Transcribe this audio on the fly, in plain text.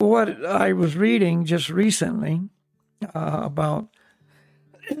what I was reading just recently about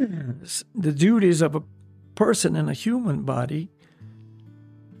the duties of a person in a human body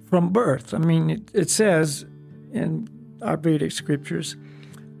from birth. I mean, it says in our Vedic scriptures,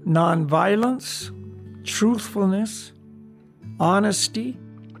 nonviolence, truthfulness, honesty,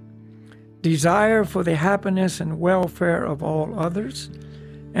 desire for the happiness and welfare of all others,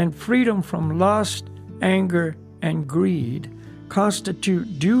 and freedom from lust, anger, and greed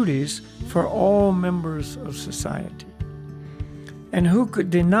constitute duties for all members of society. And who could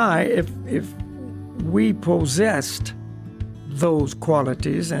deny if we possessed those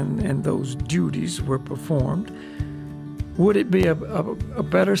qualities and those duties were performed, would it be a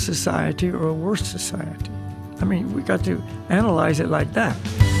better society or a worse society? I mean, we got to analyze it like that.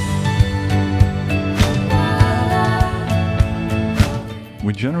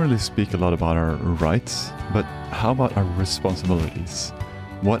 We generally speak a lot about our rights, but how about our responsibilities?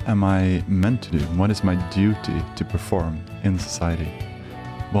 What am I meant to do? What is my duty to perform in society?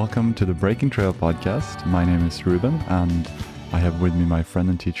 Welcome to the Breaking Trail podcast. My name is Ruben, and I have with me my friend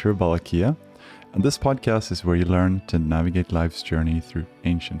and teacher, Balakia. And this podcast is where you learn to navigate life's journey through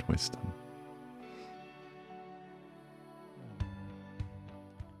ancient wisdom.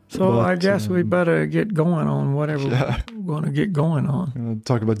 So I guess we better get going on whatever we're going to get going on.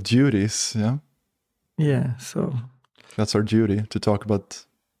 Talk about duties, yeah? Yeah, so... That's our duty, to talk about...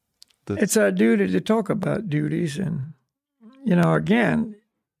 It's our duty to talk about duties. And, again,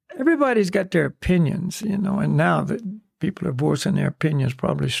 everybody's got their opinions, and now that people are voicing their opinions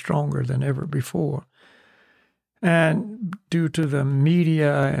probably stronger than ever before. And due to the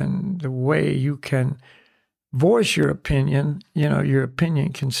media and the way you can voice your opinion, your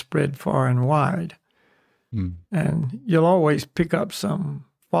opinion can spread far and wide. Mm. And you'll always pick up some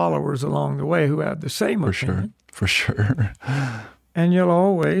followers along the way who have the same opinion. For sure. And you'll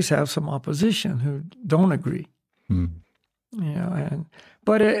always have some opposition who don't agree. Mm.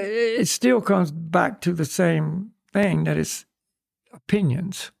 But it still comes back to the same thing, that it's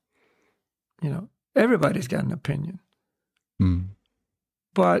opinions. Everybody's got an opinion. Mm.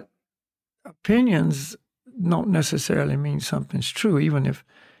 But opinions don't necessarily mean something's true, even if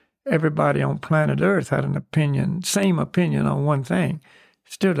everybody on planet Earth had an opinion, same opinion on one thing,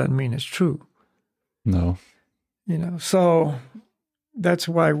 it still doesn't mean it's true. No. So that's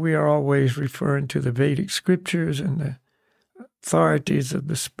why we are always referring to the Vedic scriptures and the authorities of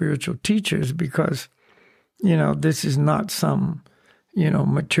the spiritual teachers, because, this is not some,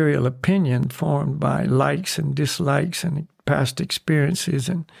 material opinion formed by likes and dislikes and past experiences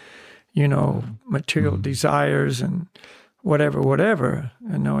and, material desires and whatever.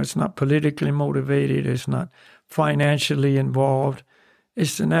 It's not politically motivated. It's not financially involved.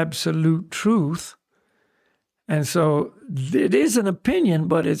 It's an absolute truth. And so it is an opinion,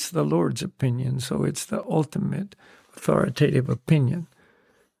 but it's the Lord's opinion. So it's the ultimate authoritative opinion.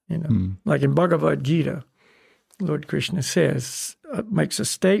 Like in Bhagavad Gita, Lord Krishna makes a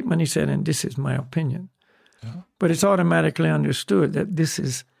statement. He said, and this is my opinion. Yeah. But it's automatically understood that this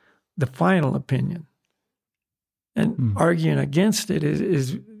is the final opinion. And arguing against it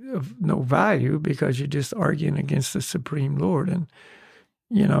is of no value, because you're just arguing against the Supreme Lord. And,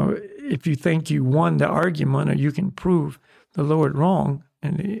 if you think you won the argument or you can prove the Lord wrong,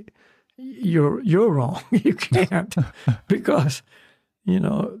 and you're wrong. You can't, because,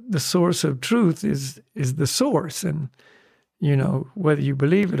 the source of truth is the source. And, whether you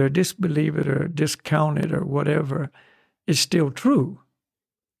believe it or disbelieve it or discount it or whatever, it's still true.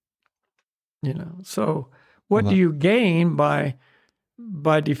 So what do you gain by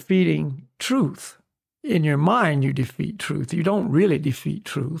defeating truth? In your mind, you defeat truth. You don't really defeat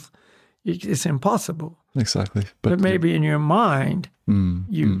truth. It's impossible. Exactly. But maybe in your mind,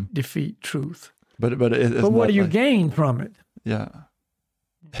 you defeat truth. But what do you gain from it? Yeah.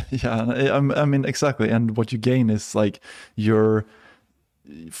 Yeah, I mean, exactly. And what you gain is like your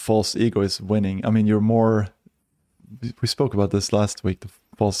false ego is winning. I mean, you're more... We spoke about this last week, the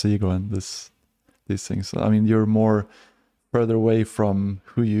false ego and these things. I mean, you're more further away from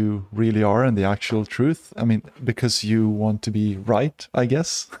who you really are and the actual truth. I mean, because you want to be right, I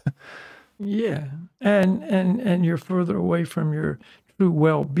guess. Yeah, and you're further away from your true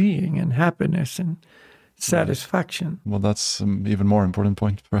well-being and happiness and satisfaction. Well, that's an even more important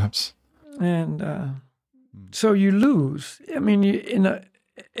point, perhaps. And so you lose. I mean, in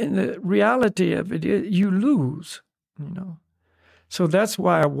the reality of it, you lose. So that's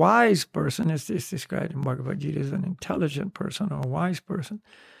why a wise person is described in Bhagavad Gita as an intelligent person or a wise person,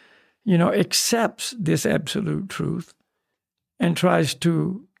 accepts this absolute truth and tries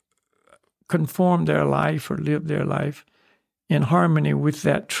to conform their life or live their life in harmony with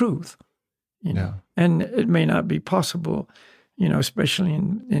that truth. You know? And it may not be possible, especially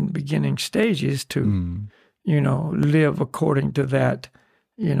in beginning stages to, live according to that,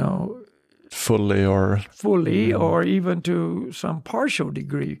 fully or even to some partial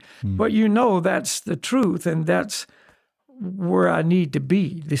degree. But that's the truth, and that's where I need to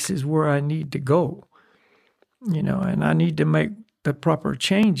be. This is where I need to go, and I need to make the proper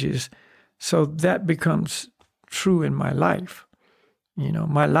changes so that becomes true in my life.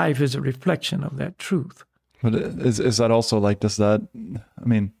 My life is a reflection of that truth. But is that also like,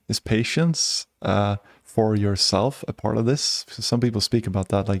 is patience for yourself a part of this? Because some people speak about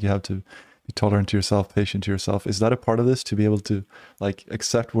that, like you have to be tolerant to yourself, patient to yourself. Is that a part of this, to be able to like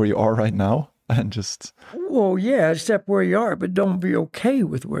accept where you are right now and just... Well, yeah, accept where you are, but don't be okay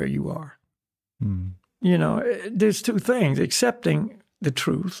with where you are. There's two things: accepting the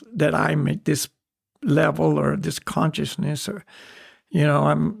truth that I'm at this level or this consciousness, or,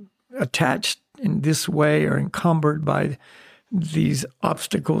 I'm attached in this way or encumbered by these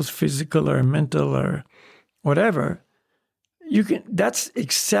obstacles, physical or mental or whatever. That's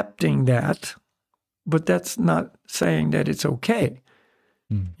accepting that, but that's not saying that it's okay.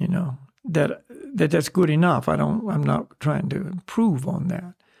 That's good enough. I'm not trying to improve on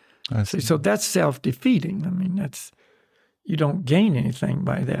that. I see. So that's self-defeating. I mean, you don't gain anything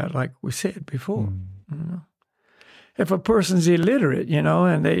by that, like we said before. If a person's illiterate,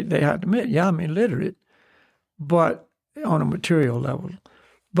 and they have to admit, yeah, I'm illiterate, but on a material level.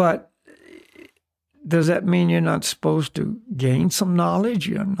 But does that mean you're not supposed to gain some knowledge?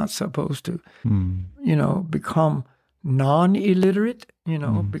 You're not supposed to, become non-illiterate,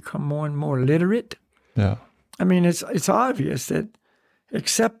 become more and more literate? Yeah. I mean, it's obvious that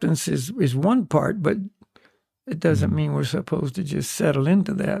acceptance is one part, but it doesn't mean we're supposed to just settle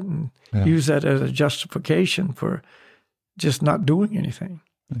into that and use that as a justification for just not doing anything.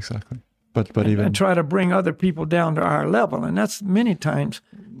 Exactly. And try to bring other people down to our level. And that's many times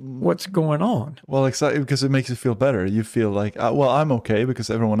what's going on. Well, exactly, because it makes you feel better. You feel like, I'm okay because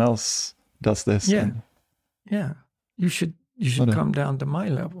everyone else does this. Yeah. You should come down to my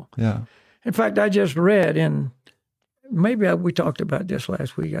level. Yeah. In fact, I just read maybe we talked about this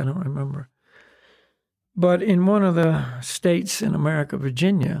last week, I don't remember. But in one of the states in America,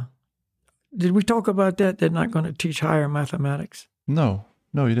 Virginia, did we talk about that? They're not going to teach higher mathematics? No,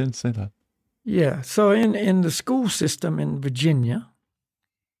 you didn't say that. Yeah. So in the school system in Virginia,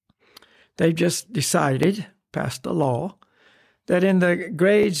 they've just decided, passed a law, that in the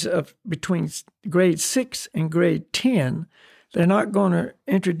grades of between grade 6 and grade 10, they're not going to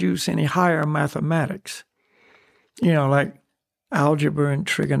introduce any higher mathematics. Like algebra and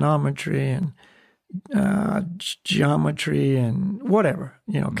trigonometry and geometry and whatever,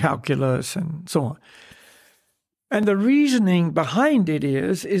 calculus and so on. And the reasoning behind it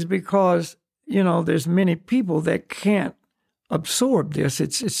is because, there's many people that can't absorb this.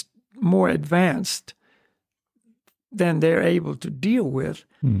 It's more advanced than they're able to deal with.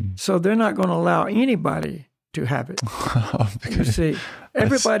 So they're not going to allow anybody to have it. You see,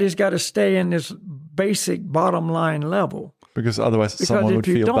 everybody's got to stay in this basic bottom line level. Because otherwise someone would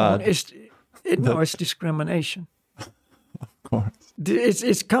feel bad. It's discrimination. Of course.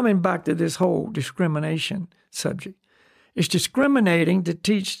 It's coming back to this whole discrimination subject. It's discriminating to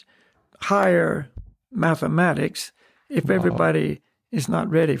teach higher mathematics if everybody is not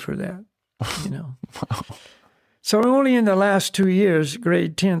ready for that. Wow. So only in the last 2 years,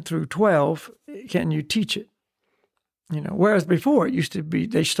 grade 10 through 12, can you teach it. Whereas before it used to be,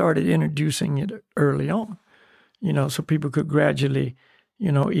 they started introducing it early on, so people could gradually,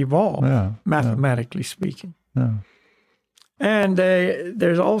 evolve, mathematically speaking. Yeah. And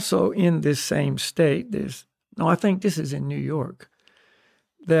there's also in this same state, I think this is in New York,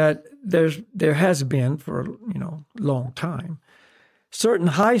 that there has been for, long time, certain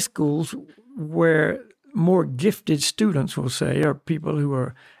high schools where more gifted students, we'll say, or people who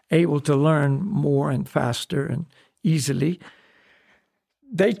are able to learn more and faster and easily,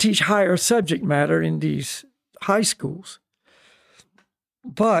 they teach higher subject matter in these high schools.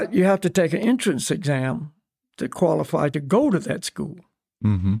 But you have to take an entrance exam to qualify to go to that school.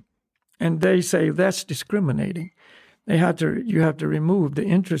 Mm-hmm. And they say that's discriminating. You have to remove the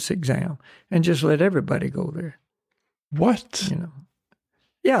entrance exam and just let everybody go there. What?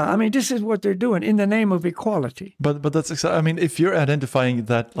 Yeah, I mean, this is what they're doing in the name of equality. But that's exactly, I mean, if you're identifying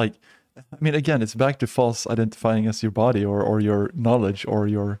that, like, I mean, again, it's back to false identifying as your body or your knowledge or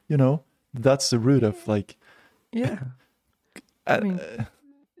your, that's the root of like. Yeah. I mean,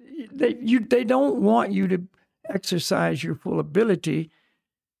 they don't want you to exercise your full ability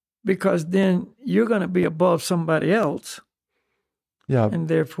because then you're going to be above somebody else Yeah. And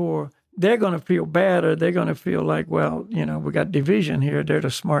therefore, they're going to feel bad, or they're going to feel like, well, we got division here. They're the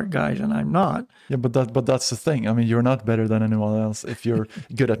smart guys and I'm not. Yeah, but that's the thing. I mean, you're not better than anyone else if you're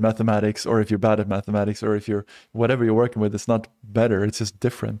good at mathematics, or if you're bad at mathematics, or if you're whatever you're working with. It's not better. It's just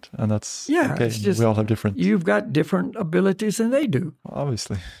different, and that's okay. It's just, we all have different. You've got different abilities than they do.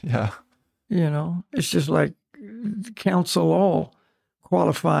 Obviously, yeah. It's just like cancel all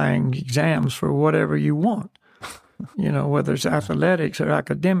qualifying exams for whatever you want. Whether it's athletics or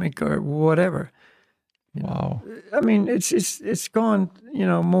academic or whatever. Wow. I mean, it's gone,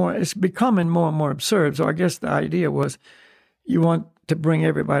 more, it's becoming more and more absurd. So I guess the idea was you want to bring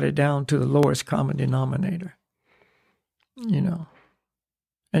everybody down to the lowest common denominator, and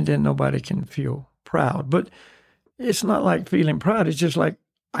then nobody can feel proud. But it's not like feeling proud. It's just like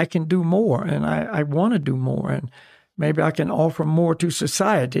I can do more, and I want to do more, and maybe I can offer more to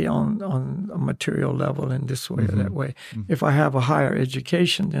society on a material level in this way or that way. If I have a higher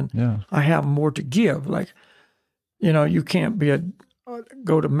education, then I have more to give. Like, you can't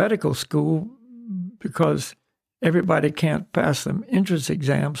go to medical school because everybody can't pass the entrance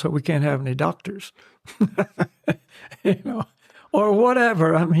exam, so we can't have any doctors, or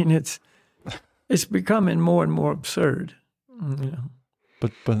whatever. I mean, it's becoming more and more absurd.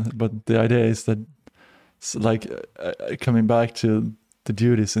 But the idea is that, like, coming back to the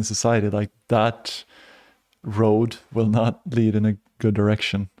duties in society, like that road will not lead in a good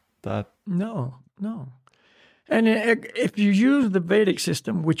direction. No. And if you use the Vedic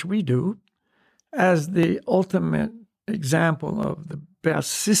system, which we do, as the ultimate example of the best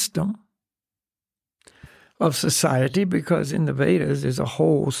system of society, because in the Vedas there's a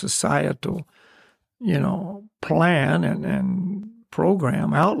whole societal, plan and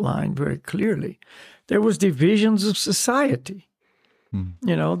program outlined very clearly. There was divisions of society.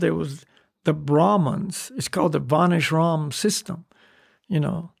 There was the Brahmins. It's called the Varnashram system.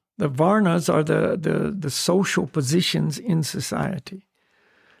 The Varnas are the social positions in society.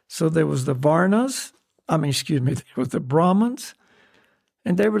 So there was the Varnas. There was the Brahmins,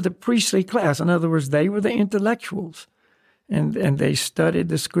 and they were the priestly class. In other words, they were the intellectuals, and they studied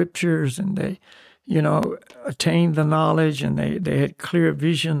the scriptures, and they, attained the knowledge, and they had clear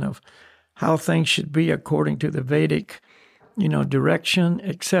vision of how things should be according to the Vedic, direction,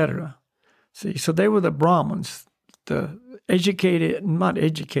 etc. See, so they were the Brahmins, the educated, not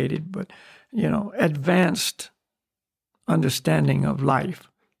educated, but, advanced understanding of life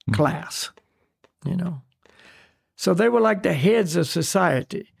class, So they were like the heads of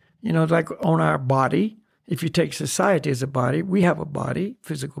society, like on our body. If you take society as a body, we have a body,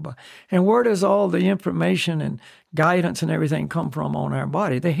 physical body. And where does all the information and guidance and everything come from on our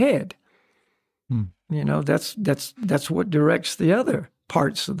body? The head. That's what directs the other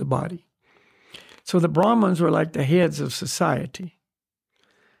parts of the body. So the Brahmins were like the heads of society.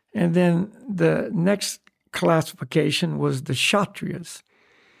 And then the next classification was the Kshatriyas.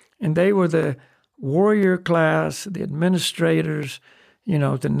 And they were the warrior class, the administrators,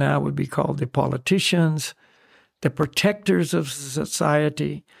 that now would be called the politicians, the protectors of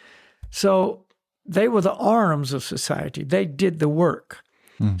society. So they were the arms of society. They did the work.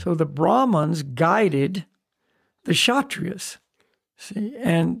 So the Brahmins guided the Kshatriyas, see,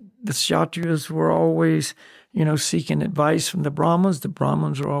 and the Kshatriyas were always, seeking advice from the Brahmins. The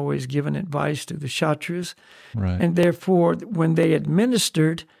Brahmins were always giving advice to the Kshatriyas. Right. And therefore, when they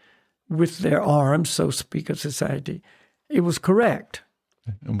administered with their arms, so to speak, of society, it was correct.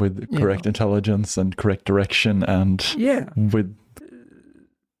 And with correct intelligence and correct direction and with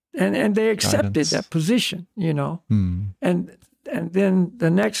and they accepted guidance. That position, And then the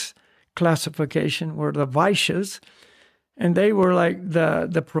next classification were the Vaishyas, and they were like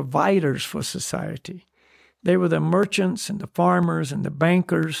the providers for society. They were the merchants and the farmers and the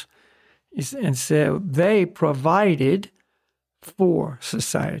bankers, and so they provided for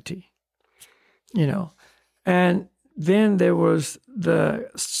society, And then there was the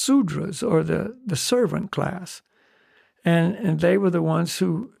Sudras, or the servant class, and they were the ones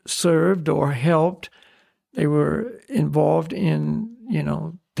who served or helped. They were involved in,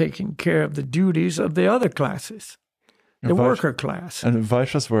 taking care of the duties of the other classes, the worker class. And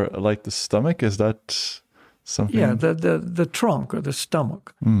Vaishyas were like the stomach? Is that something? Yeah, the trunk or the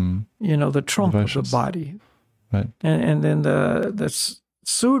stomach, the trunk of the body. Right. And then the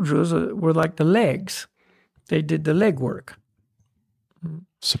Sudras were like the legs. They did the leg work.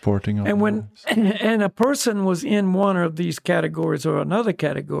 Supporting. And a person was in one of these categories or another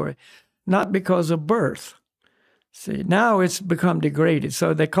category, not because of birth. See, now it's become degraded,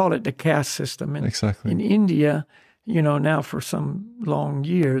 so they call it the caste system. Exactly. In India, now for some long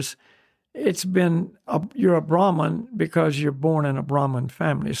years, it's been, you're a Brahmin because you're born in a Brahmin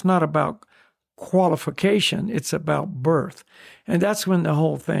family. It's not about qualification, it's about birth. And that's when the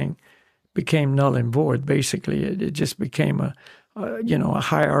whole thing became null and void, basically. It just became a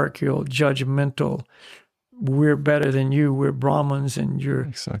hierarchical, judgmental, we're better than you, we're Brahmins, and you're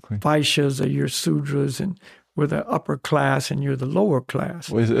Vaishyas, or you're Sudras, and we're the upper class, and you're the lower class.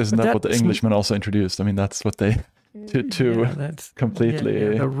 Well, isn't that what the Englishmen also introduced? I mean, that's what they, that's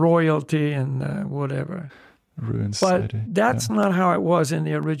completely... the royalty and whatever. Ruined society. But that's not how it was in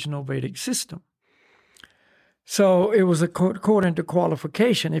the original Vedic system. So it was according to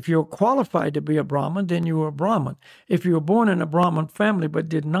qualification. If you're qualified to be a Brahmin, then you were a Brahmin. If you were born in a Brahmin family but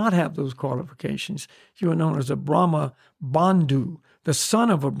did not have those qualifications, you were known as a Brahma Bandhu, the son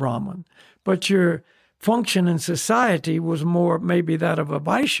of a Brahmin. But your function in society was more maybe that of a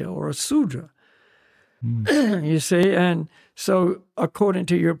Vaishya or a Sudra. You see? And so according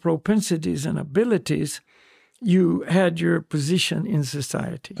to your propensities and abilities, you had your position in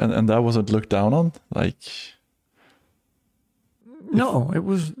society. And that wasn't looked down on? No, it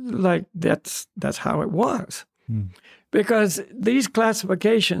was like that's how it was. Because these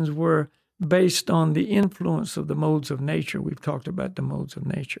classifications were based on the influence of the modes of nature. We've talked about the modes of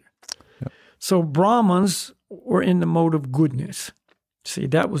nature. Yep. So Brahmins were in the mode of goodness. See,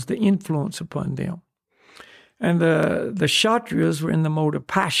 that was the influence upon them. And the Kshatriyas were in the mode of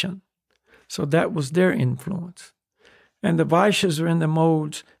passion. So that was their influence. And the Vaishyas were in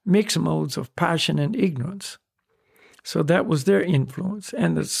the mixed modes of passion and ignorance. So that was their influence.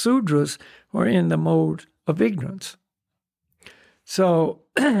 And the Sudras were in the mode of ignorance. So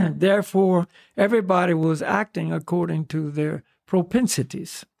therefore, everybody was acting according to their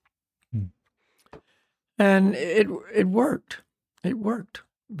propensities. And it worked. It worked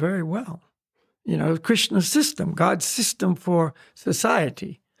very well. Krishna's system, God's system for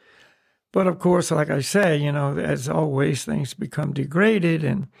society. But of course, like I say, as always, things become degraded,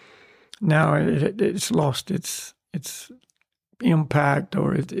 and now it's lost its impact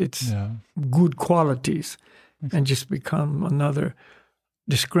or its good qualities, and just become another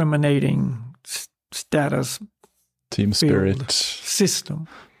discriminating status, team spirit system.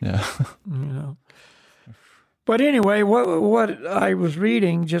 Yeah. But anyway, what I was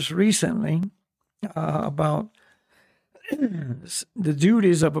reading just recently about the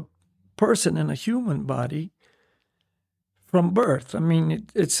duties of a person in a human body from birth. I mean,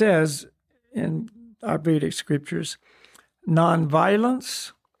 it says in our Vedic scriptures,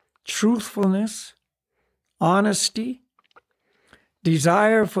 nonviolence, truthfulness, honesty,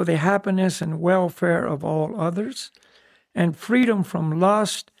 desire for the happiness and welfare of all others, and freedom from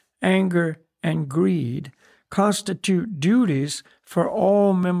lust, anger, and greed constitute duties for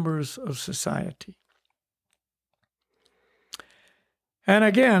all members of society. And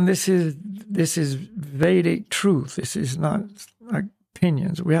again, this is Vedic truth. This is not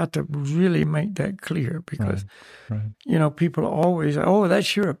opinions. We have to really make that clear because, people always,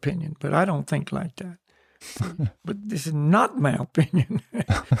 that's your opinion, but I don't think like that. But this is not my opinion,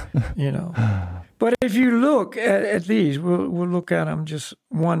 But if you look at these, we'll look at them just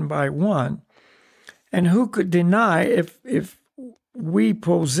one by one. And who could deny if we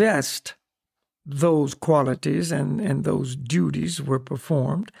possessed those qualities and those duties were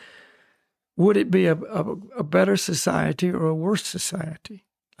performed, would it be a better society or a worse society?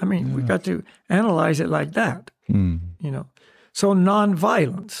 I mean, we got to analyze it like that, So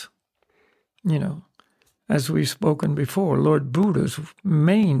nonviolence, as we've spoken before, Lord Buddha's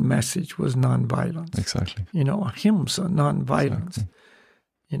main message was nonviolence. Exactly. Ahimsa, nonviolence.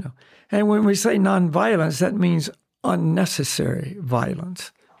 Exactly. And when we say nonviolence, that means unnecessary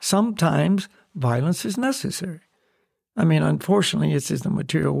violence. Sometimes violence is necessary. I mean, unfortunately, it's the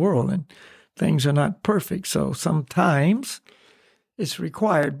material world and things are not perfect. So sometimes it's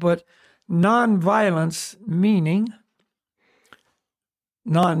required. But nonviolence meaning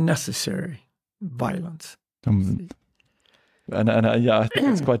non-necessary violence. I think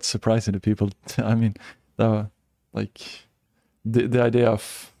it's quite surprising to people. I mean, the idea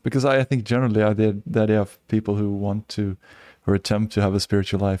of, because I think generally the idea of people who want to or attempt to have a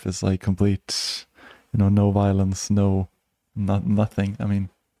spiritual life is like complete, no violence, nothing. I mean,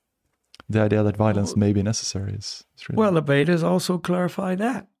 the idea that violence may be necessary is really... Well, the Vedas also clarify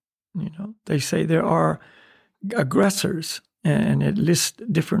that. They say there are aggressors, and it lists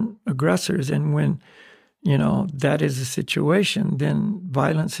different aggressors, and when that is the situation, then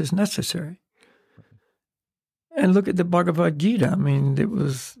violence is necessary. And look at the Bhagavad Gita. I mean, it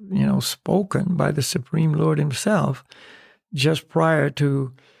was, spoken by the Supreme Lord himself just prior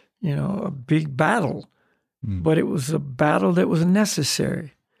to, a big battle. But it was a battle that was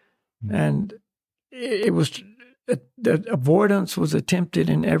necessary. And it was, the avoidance was attempted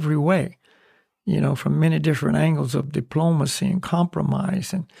in every way, from many different angles of diplomacy and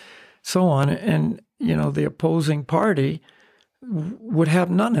compromise and so on. And, the opposing party would have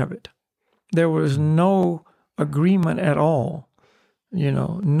none of it. There was no agreement at all.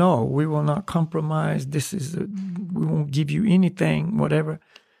 No, we will not compromise. We won't give you anything, whatever.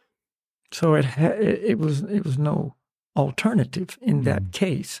 So it was no alternative in that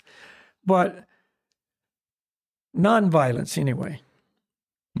case. But nonviolence, anyway.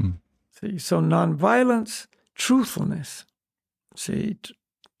 See, so nonviolence, truthfulness. See,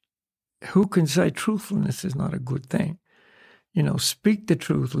 who can say truthfulness is not a good thing? Speak the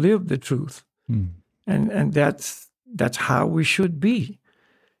truth, live the truth, and that's how we should be.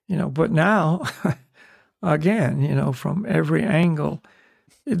 But now, again, from every angle,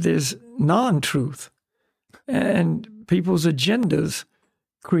 there's non-truth, and people's agendas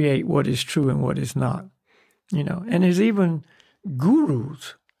create what is true and what is not. And there's even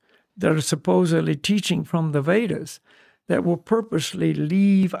gurus that are supposedly teaching from the Vedas that will purposely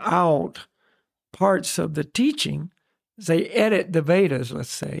leave out parts of the teaching. They edit the Vedas, let's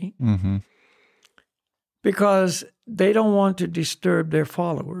say, because they don't want to disturb their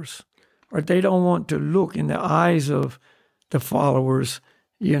followers, or they don't want to look in the eyes of the followers,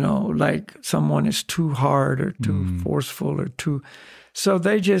 like someone is too hard or too forceful or too. So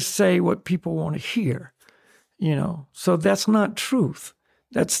they just say what people want to hear, So that's not truth.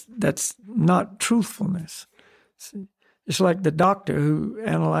 That's not truthfulness. See? It's like the doctor who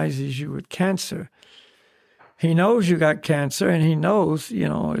analyzes you with cancer. He knows you got cancer, and he knows,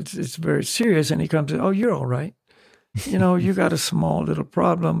 it's very serious, and he comes in, oh, you're all right. You got a small little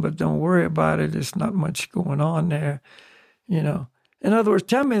problem, but don't worry about it. There's not much going on there, In other words,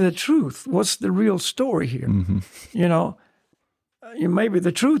 tell me the truth. What's the real story here? Maybe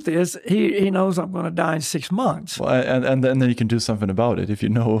the truth is he knows I'm going to die in 6 months. Well, and then you can do something about it if you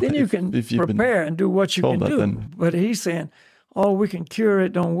know. Then you can prepare and do what you can do. Then. But he's saying, oh, we can cure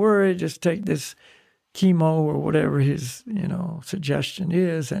it. Don't worry. Just take this chemo or whatever his, suggestion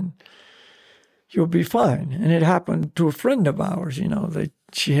is, and you'll be fine. And it happened to a friend of ours.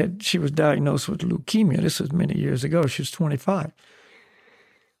 She was diagnosed with leukemia. This was many years ago. She was 25.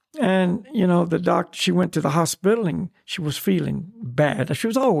 And, the doctor, she went to the hospital and she was feeling bad. She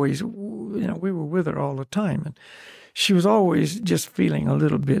was always, we were with her all the time. And she was always just feeling a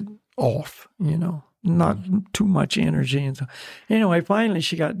little bit off, not too much energy. And so, anyway, finally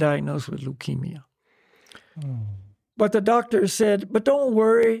she got diagnosed with leukemia. But the doctor said, but don't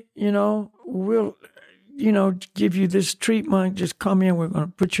worry, we'll, give you this treatment. Just come in. We're going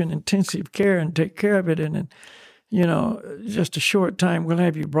to put you in intensive care and take care of it. And then, just a short time, we'll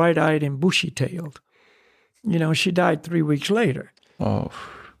have you bright-eyed and bushy-tailed. She died 3 weeks later. Oh.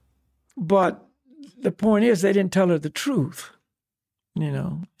 But the point is, they didn't tell her the truth.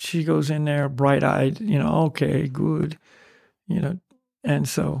 She goes in there bright-eyed, okay, good, and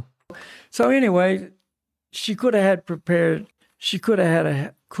so anyway, she could have had prepared. She could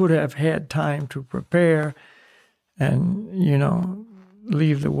have had time to prepare, and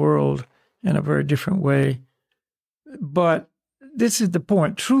leave the world in a very different way. But this is the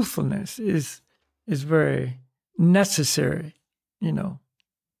point. Truthfulness is very necessary,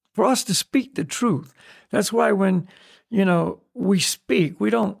 for us to speak the truth. That's why when, we speak, we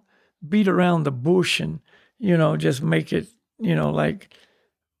don't beat around the bush and, just make it, like,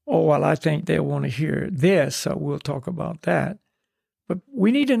 oh, well, I think they want to hear this, so we'll talk about that. But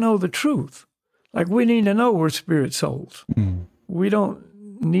we need to know the truth. Like, we need to know we're spirit souls. We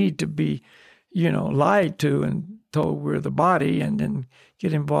don't need to be, lied to and told we're the body and then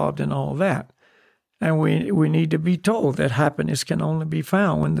get involved in all that. And we need to be told that happiness can only be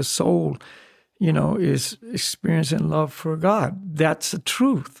found when the soul, is experiencing love for God. That's the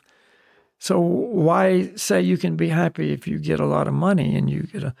truth. So why say you can be happy if you get a lot of money and you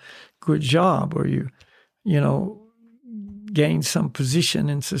get a good job or you gain some position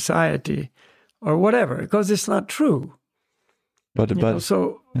in society or whatever? Because it's not true. But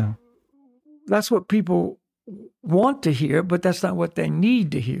yeah. That's what people want to hear, but that's not what they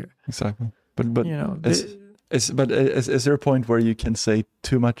need to hear. Exactly. But is there a point where you can say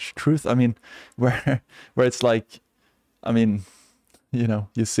too much truth? I mean, where it's like, I mean,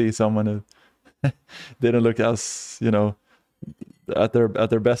 you see someone who they don't look as, at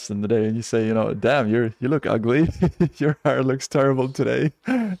their best in the day, and you say, damn, you look ugly. Your hair looks terrible today.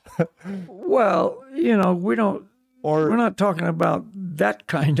 Well, we're not talking about that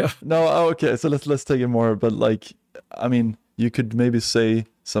kind of. No, okay. So let's take it more. But like, I mean, you could maybe say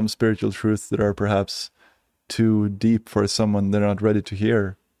some spiritual truths that are perhaps too deep for someone they're not ready to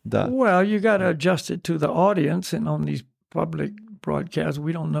hear. that? Well, you got to adjust it to the audience, and on these public broadcasts,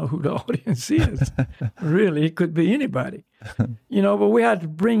 we don't know who the audience is. Really, it could be anybody, but we had to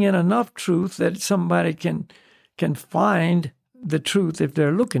bring in enough truth that somebody can find the truth if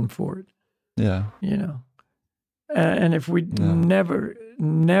they're looking for it. Yeah. And if we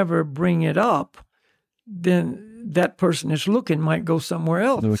never bring it up, then that person is looking might go somewhere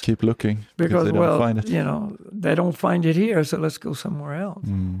else. They will keep looking because they don't find it. They don't find it here, so let's go somewhere else.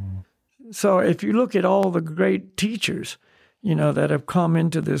 So if you look at all the great teachers, that have come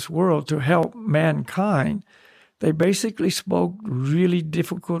into this world to help mankind, they basically spoke really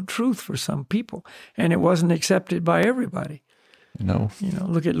difficult truth for some people, and it wasn't accepted by everybody. No.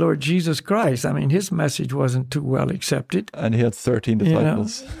 Look at Lord Jesus Christ. I mean, his message wasn't too well accepted. And he had 13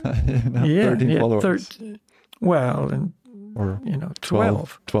 disciples. 13 followers. Or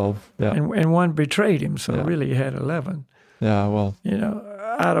 12. 12, yeah. And one betrayed him, so really he had 11. Yeah, well.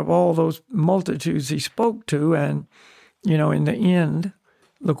 Out of all those multitudes he spoke to, and, in the end,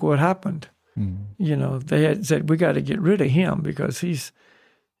 look what happened. They had said, we got to get rid of him because he's,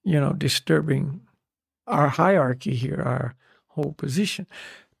 disturbing our hierarchy here, our whole position.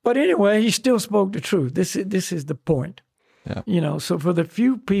 But anyway, he still spoke the truth. This is the point. Yeah. So for the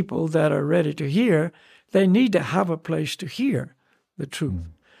few people that are ready to hear, they need to have a place to hear the truth.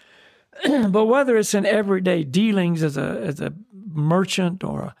 But whether it's in everyday dealings as a merchant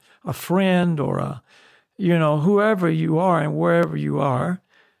or a friend or whoever you are and wherever you are,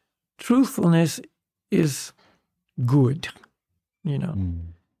 truthfulness is good.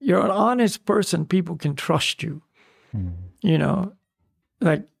 You're an honest person, people can trust you.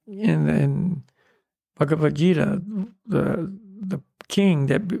 Like in Bhagavad Gita, the king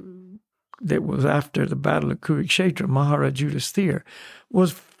that was after the Battle of Kurukshetra, Maharaj Yudhisthira,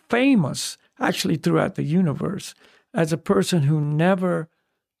 was famous actually throughout the universe as a person who never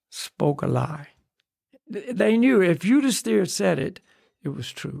spoke a lie. They knew if Yudhisthira said it, it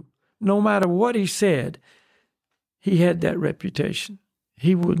was true. No matter what he said, he had that reputation.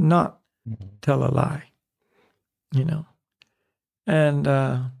 He would not tell a lie, And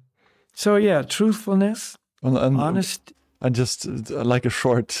so, truthfulness, and honest. And just like a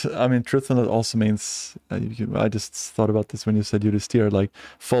short, truthfulness also means, I just thought about this when you said Yudhisthira, like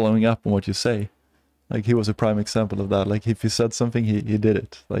following up on what you say. Like he was a prime example of that. Like if he said something, he did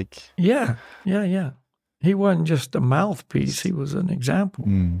it. Like Yeah. He wasn't just a mouthpiece, he was an example.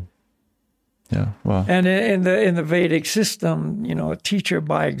 Yeah, wow. And in the Vedic system, a teacher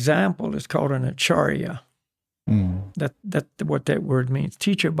by example is called an acharya. That what that word means,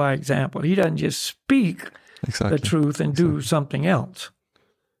 teacher by example. He doesn't just speak the truth and do something else.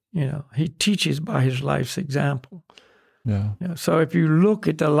 He teaches by his life's example. Yeah. So if you look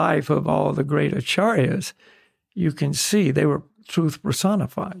at the life of all the great acharyas, you can see they were truth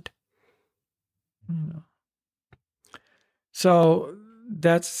personified. So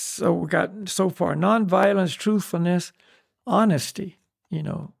we got so far nonviolence, truthfulness, honesty.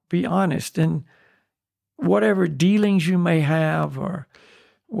 Be honest in whatever dealings you may have or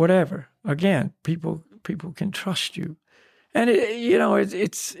whatever. Again, people can trust you, and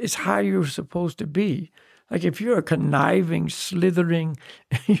it's how you're supposed to be. Like if you're a conniving, slithering,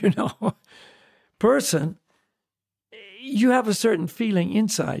 person, you have a certain feeling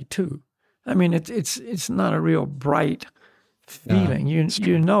inside too. I mean, it's not a real bright feeling.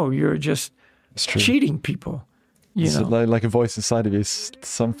 You're just cheating people. It's like a voice inside of you,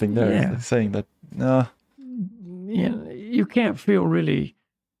 something there saying that no. You can't feel really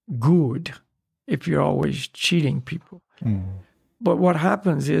good if you're always cheating people. But what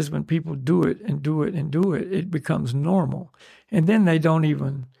happens is when people do it and do it and do it, it becomes normal. And then they don't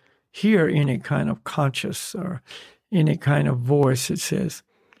even hear any kind of conscious or any kind of voice that says,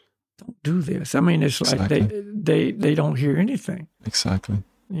 don't do this. I mean, it's like they don't hear anything. Exactly.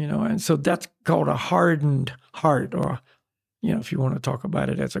 And so that's called a hardened heart, or, if you want to talk about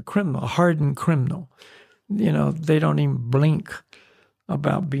it as a criminal, a hardened criminal. They don't even blink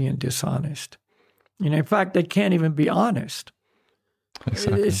about being dishonest. In fact, they can't even be honest.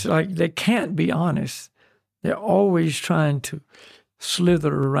 Exactly. It's like they can't be honest. They're always trying to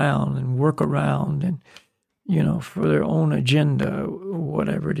slither around and work around and, for their own agenda,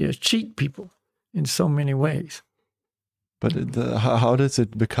 whatever it is, cheat people in so many ways. But how does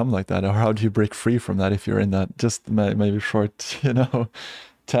it become like that? Or how do you break free from that if you're in that just maybe short,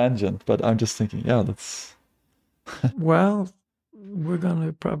 tangent? But I'm just thinking, that's... Well, we're going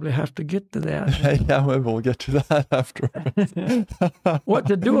to probably have to get to that. Yeah, maybe we'll get to that afterwards. What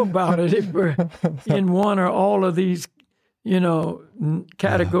to do about it if we're in one or all of these,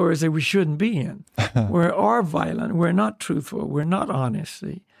 categories that we shouldn't be in. We are violent. We're not truthful. We're not honest.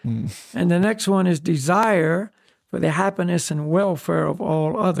 And the next one is desire for the happiness and welfare of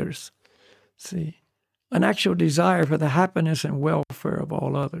all others. See, an actual desire for the happiness and welfare of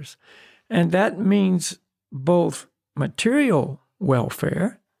all others. And that means both material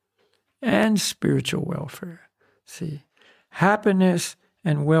welfare and spiritual welfare. See, happiness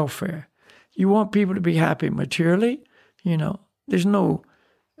and welfare. You want people to be happy materially, there's no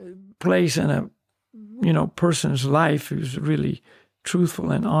place in a, person's life who's really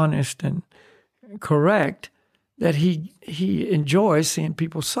truthful and honest and correct that he enjoys seeing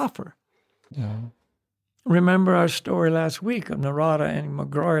people suffer. Yeah. Remember our story last week of Narada and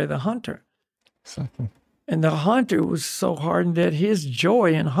Magrari the hunter. Exactly. And the hunter was so hardened that his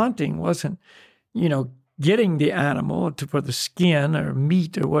joy in hunting wasn't, getting the animal for the skin or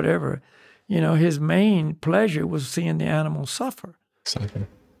meat or whatever. His main pleasure was seeing the animal suffer. Exactly.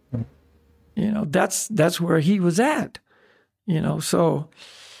 That's where he was at. So,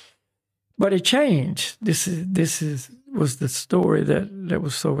 but it changed. This was the story that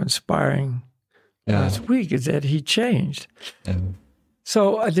was so inspiring last week, is that he changed. Yeah.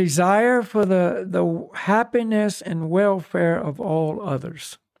 So a desire for the happiness and welfare of all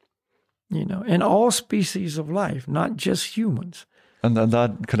others, in all species of life, not just humans. And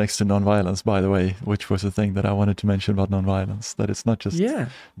that connects to nonviolence, by the way, which was the thing that I wanted to mention about nonviolence. That it's not just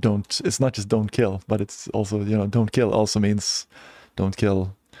don't kill, but it's also, don't kill also means don't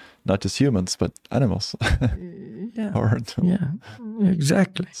kill not just humans, but animals. Yeah,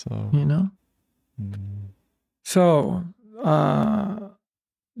 exactly. So, So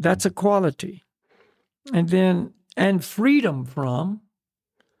that's a quality. And freedom from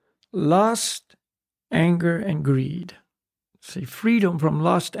lust, anger, and greed. See, freedom from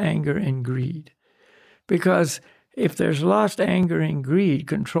lust, anger, and greed. Because if there's lust, anger, and greed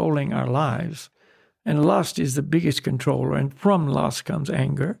controlling our lives, and lust is the biggest controller, and from lust comes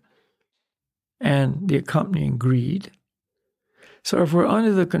anger and the accompanying greed. So if we're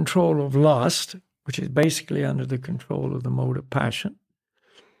under the control of lust, which is basically under the control of the mode of passion,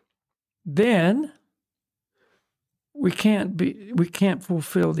 then we can't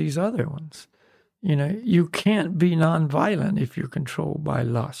fulfill these other ones. You can't be nonviolent if you're controlled by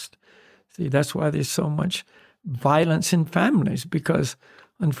lust. See, that's why there's so much violence in families, because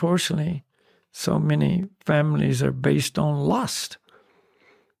unfortunately, so many families are based on lust.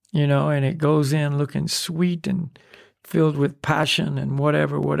 And it goes in looking sweet and filled with passion and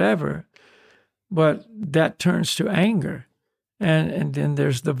whatever. But that turns to anger. And then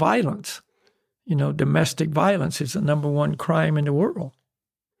there's the violence. Domestic violence is the number one crime in the world.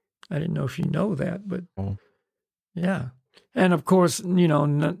 I didn't know if you know that, but yeah. And of course, I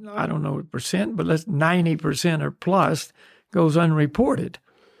don't know the percent, but 90% or plus goes unreported.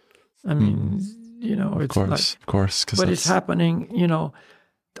 I mean, it's of course. But it's happening,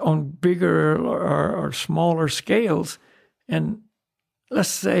 on bigger or smaller scales. And let's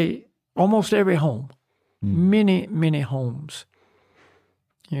say almost every home, many, many homes,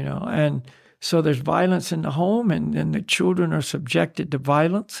 and so there's violence in the home, and then the children are subjected to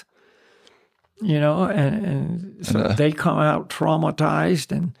violence. And so they come out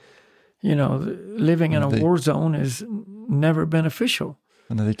traumatized, and, living in a war zone is never beneficial.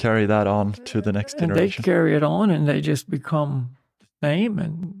 And then they carry that on to the next generation. And they carry it on, and they just become the same,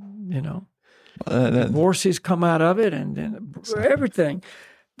 and, divorces come out of it, and then everything.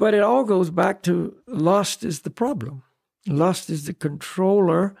 But it all goes back to lust is the problem. Lust is the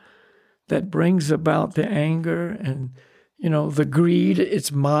controller that brings about the anger and, the greed.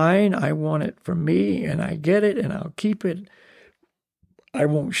 It's mine. I want it for me, and I get it, and I'll keep it. I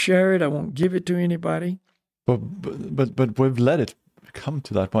won't share it. I won't give it to anybody. But we've let it come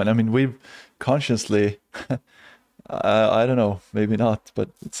to that point. I mean, we've consciously, I don't know, maybe not,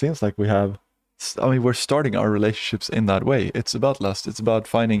 but it seems like we have. I mean, we're starting our relationships in that way. It's about lust. It's about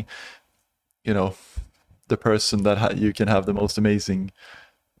finding, the person that you can have the most amazing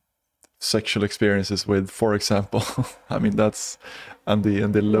sexual experiences with, for example. I mean, and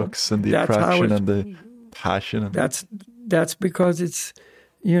the looks and the attraction and the passion. And that's because it's,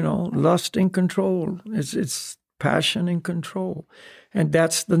 lust and control. It's passion and control. And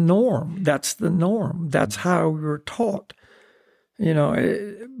that's the norm. That's how we're taught.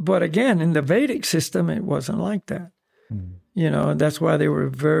 But again, in the Vedic system, it wasn't like that. And that's why they were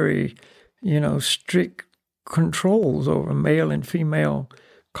very, strict controls over male and female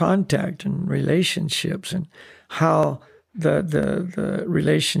contact and relationships, and how the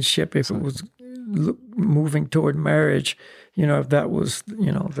relationship, if it was moving toward marriage, if that was,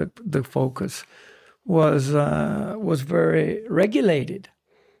 the focus, was very regulated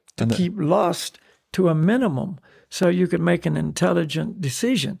to keep lust to a minimum, so you can make an intelligent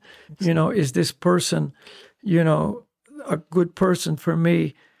decision. You know, is this person, you know, a good person for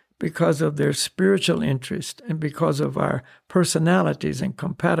me because of their spiritual interest and because of our personalities and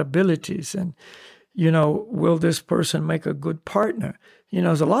compatibilities? And, you know, will this person make a good partner? You know,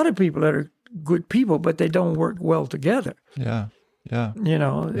 there's a lot of people that are good people, but they don't work well together. Yeah. Yeah. You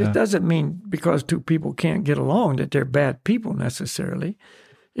know, it doesn't mean because two people can't get along that they're bad people necessarily.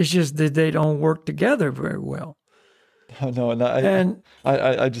 It's just that they don't work together very well. Oh, no, and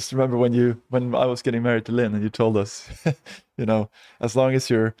I just remember when I was getting married to Lynn, and you told us, you know, as long as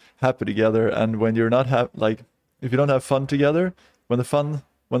you're happy together, and when you're not like, if you don't have fun together, when the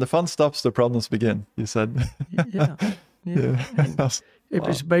fun stops, the problems begin. You said, yeah. If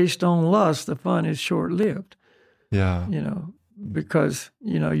it's based on lust, the fun is short-lived. Yeah, you know, because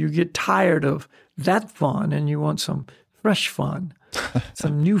you know you get tired of that fun, and you want some fresh fun,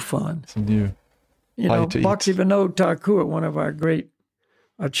 some new fun, some new. You know, Bhaktivinoda Thakur, one of our great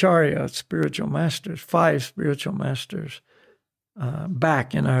Acharya spiritual masters, 5 spiritual masters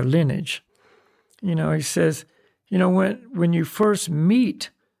back in our lineage, you know, he says, you know, when you first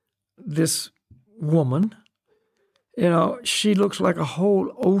meet this woman, you know, she looks like a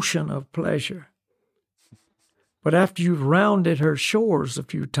whole ocean of pleasure. But after you've rounded her shores a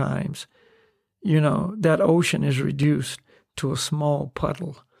few times, you know, that ocean is reduced to a small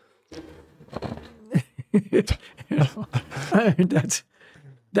puddle. You know, I mean,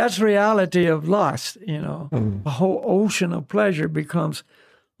 that's reality of lust. You know, a whole ocean of pleasure becomes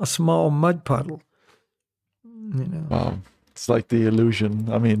a small mud puddle. You know, wow, it's like the illusion.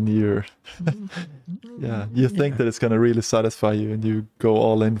 I mean, you think that it's going to really satisfy you, and you go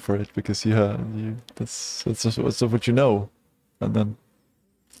all in for it because that's what you know, and then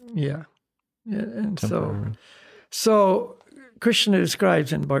and so Krishna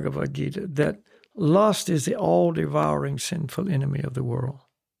describes in Bhagavad Gita that lust is the all-devouring sinful enemy of the world,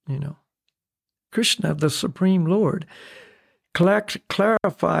 you know. Krishna, the Supreme Lord,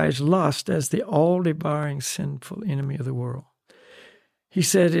 clarifies lust as the all-devouring sinful enemy of the world. He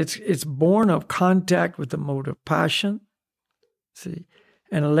said it's born of contact with the mode of passion, see,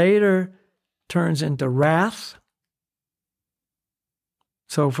 and later turns into wrath.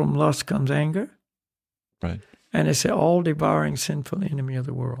 So from lust comes anger. Right. And it's the all-devouring sinful enemy of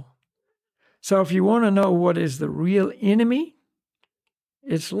the world. So if you want to know what is the real enemy,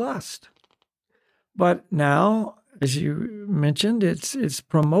 it's lust. But now, as you mentioned, it's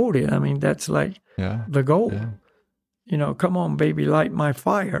promoted. I mean, that's like the goal. Yeah. You know, come on, baby, light my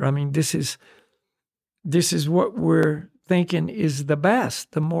fire. I mean, this is what we're thinking is the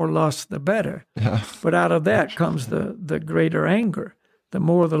best. The more lust, the better. Yeah. But out of that comes the greater anger. The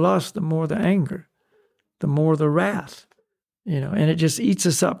more the lust, the more the anger. The more the wrath. You know, and it just eats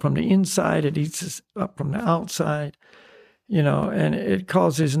us up from the inside. It eats us up from the outside, you know, and it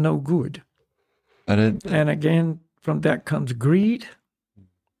causes no good. And again, from that comes greed,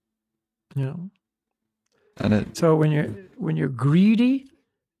 you know. So when you're greedy,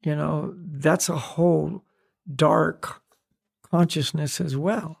 you know, that's a whole dark consciousness as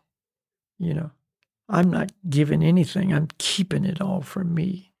well. You know, I'm not giving anything. I'm keeping it all for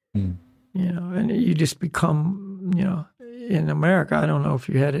me. You know, and you just become, you know, in America, I don't know if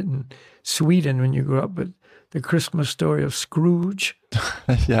you had it in Sweden when you grew up, but the Christmas story of Scrooge.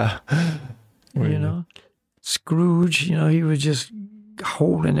 Yeah. You know, Scrooge, you know, he was just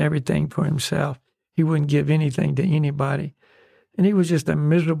holding everything for himself. He wouldn't give anything to anybody. And he was just a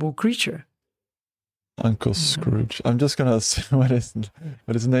miserable creature. Uncle Scrooge. I'm just going to assume what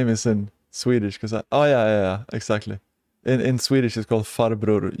his name is in Swedish. Exactly. In Swedish, it's called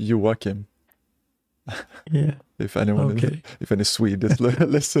Farbror Joakim. Yeah. If any Swede is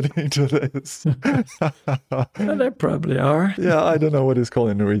listening to this. Well, they probably are. Yeah, I don't know what it's called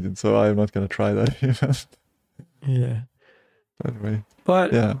in Norwegian, so I'm not going to try that even. Yeah. Anyway.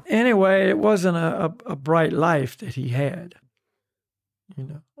 But anyway, it wasn't a bright life that he had. You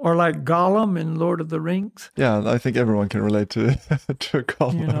know, or like Gollum in Lord of the Rings. Yeah, I think everyone can relate to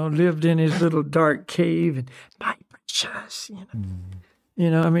Gollum. You know, lived in his little dark cave and my precious, you know. You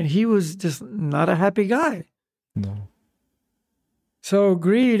know, I mean, he was just not a happy guy. No. So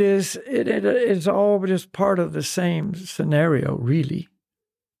greed it's all just part of the same scenario, really.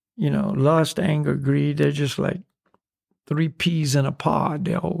 You know, lust, anger, greed, they're just like 3 peas in a pod.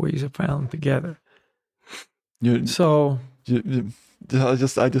 They always are found together. I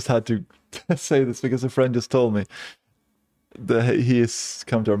just had to say this because a friend just told me that he has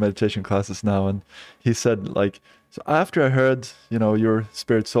come to our meditation classes now, and he said, like, so after I heard, you know, your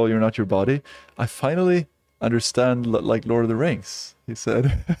spirit soul, you're not your body, I finally understand like Lord of the Rings, he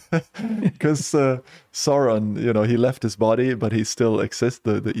said. Because Sauron, he left his body, but he still exists,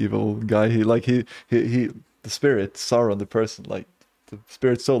 the evil guy. The spirit, Sauron, the person, like the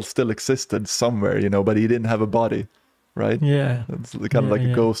spirit soul still existed somewhere, but he didn't have a body. Right? Yeah. It's kind of like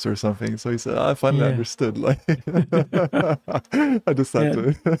a ghost or something. So he said, I finally understood. Like, I just had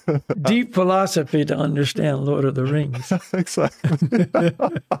to. Deep philosophy to understand Lord of the Rings. Exactly.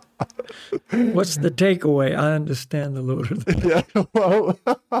 What's the takeaway? I understand the Lord of the Rings. Yeah, well,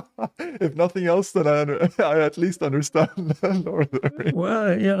 if nothing else, then I at least understand Lord of the Rings.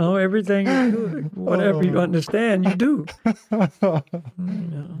 Well, everything is good. Whatever you understand, you do.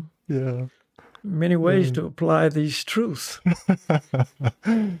 Yeah. Many ways to apply these truths.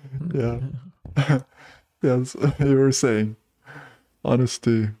 Yeah. Yes, you were saying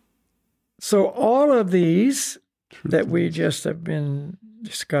honesty. So all of these that we just have been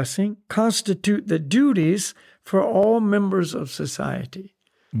discussing constitute the duties for all members of society.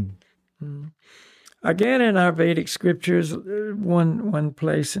 Again, in our Vedic scriptures, one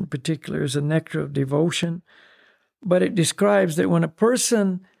place in particular is a nectar of devotion, but it describes that when a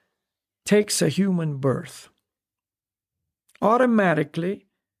person takes a human birth, automatically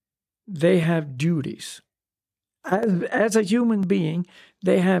they have duties. As a human being,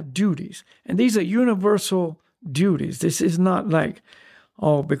 they have duties. And these are universal duties. This is not like,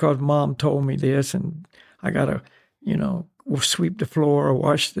 because mom told me this and I got to, sweep the floor or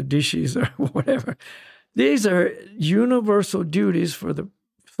wash the dishes or whatever. These are universal duties for the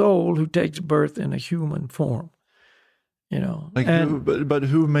soul who takes birth in a human form. But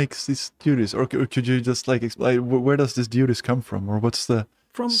who makes these duties? Or could you just explain where does these duties come from, or what's the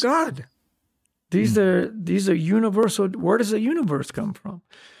from God? These are universal. Where does the universe come from?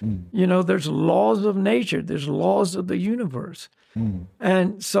 There's laws of nature. There's laws of the universe,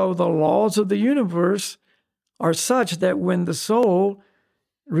 and so the laws of the universe are such that when the soul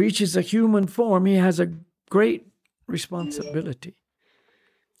reaches a human form, he has a great responsibility.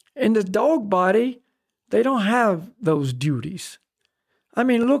 In the dog body, they don't have those duties. I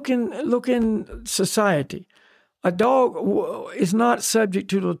mean, look in society. A dog is not subject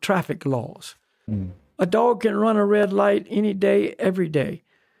to the traffic laws. A dog can run a red light any day, every day,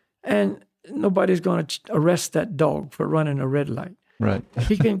 and nobody's going to arrest that dog for running a red light. Right.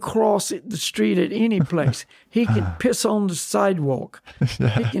 He can cross the street at any place. He can piss on the sidewalk.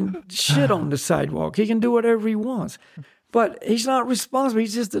 He can shit on the sidewalk. He can do whatever he wants. But he's not responsible.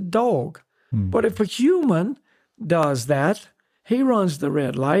 He's just a dog. But if a human does that, he runs the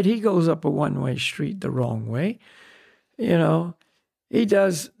red light. He goes up a one-way street the wrong way. He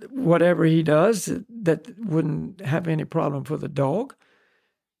does whatever he does that wouldn't have any problem for the dog.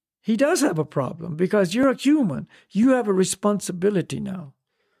 He does have a problem because you're a human. You have a responsibility now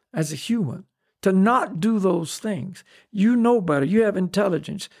as a human to not do those things. You know better. You have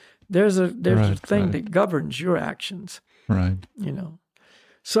intelligence. There's a thing that governs your actions. Right.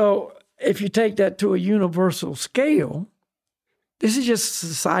 So if you take that to a universal scale, this is just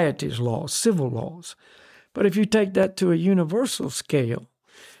society's laws, civil laws. But if you take that to a universal scale,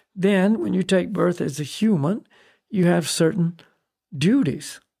 then when you take birth as a human, you have certain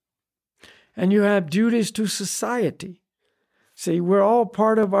duties. And you have duties to society. See, we're all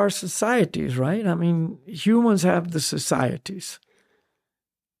part of our societies, right? I mean, humans have the societies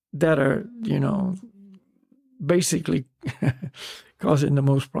that are, basically causing the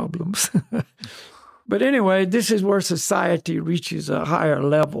most problems. But anyway, this is where society reaches a higher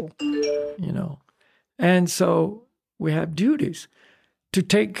level, And so we have duties to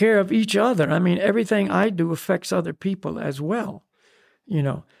take care of each other. I mean, everything I do affects other people as well,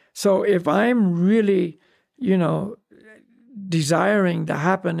 So if I'm really, desiring the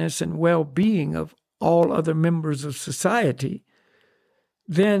happiness and well-being of all other members of society,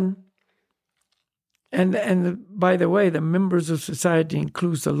 then, by the way, the members of society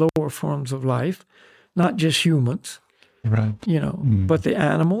includes the lower forms of life, not just humans, right? But the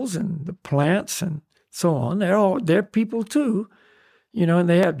animals and the plants and so on. They're people too, and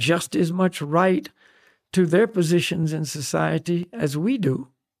they have just as much right to their positions in society as we do.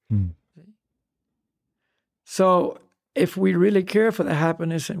 So if we really care for the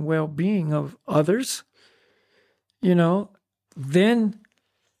happiness and well-being of others, then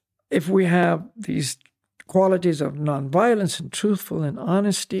if we have these qualities of nonviolence and truthful and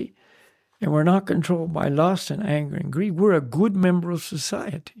honesty, and we're not controlled by lust and anger and greed, we're a good member of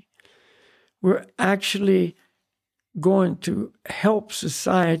society. We're actually going to help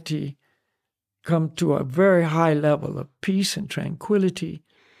society come to a very high level of peace and tranquility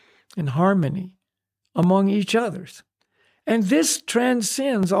and harmony among each others. And this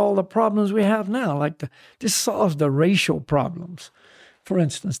transcends all the problems we have now. Like this solves the racial problems, for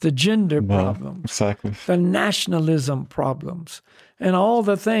instance, the gender problems, exactly, the nationalism problems, and all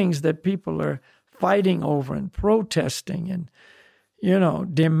the things that people are fighting over and protesting and,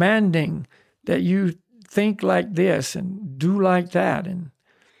 demanding that you think like this and do like that and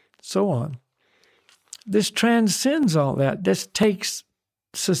so on. This transcends all that. This takes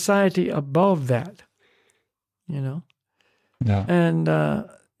society above that, Yeah.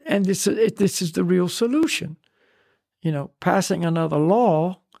 And this is the real solution. Passing another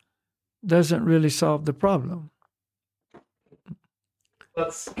law doesn't really solve the problem.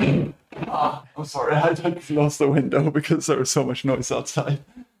 That's. I'm sorry, I closed the window because there was so much noise outside.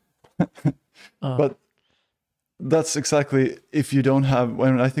 But that's exactly, if you don't have,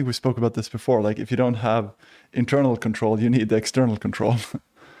 I think we spoke about this before, like if you don't have internal control, you need the external control.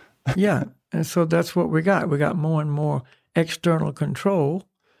 Yeah, and so that's what we got. We got more and more external control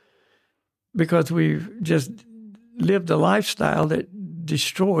because we've just lived a lifestyle that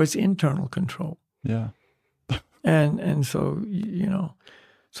destroys internal control. Yeah. And so,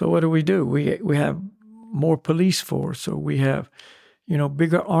 so what do? We have more police force, or we have,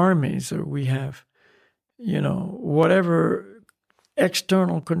 bigger armies, or we have, whatever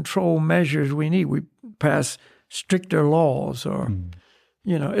external control measures we need. We pass stricter laws, or,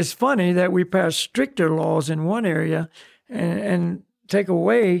 it's funny that we pass stricter laws in one area and take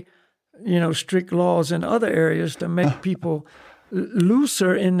away, strict laws in other areas to make people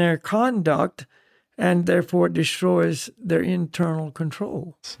looser in their conduct, and therefore it destroys their internal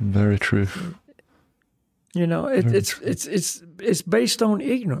control. It's very true. It's based on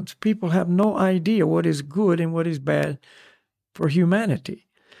ignorance. People have no idea what is good and what is bad for humanity.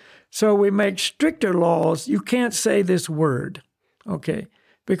 So we make stricter laws. You can't say this word, okay,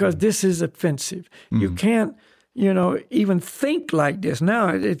 because this is offensive. You can't, even think like this. Now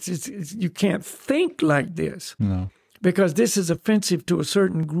it's you can't think like this. No. Because this is offensive to a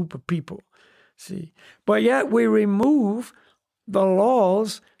certain group of people. See, but yet we remove the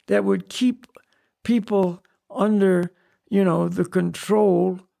laws that would keep people under, the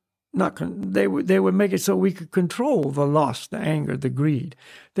control. They would make it so we could control the lust, the anger, the greed.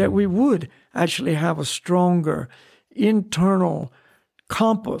 That we would actually have a stronger internal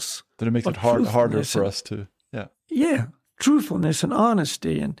compass. Did it make it harder for us to? Yeah. Yeah, truthfulness and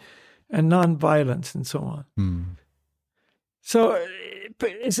honesty and nonviolence and so on. So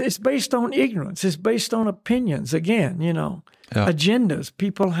it's based on ignorance. It's based on opinions. Again, agendas.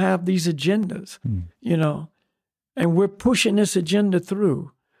 People have these agendas, and we're pushing this agenda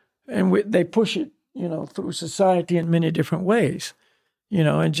through. And they push it, through society in many different ways.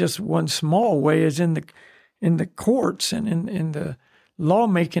 And just one small way is in the courts and in the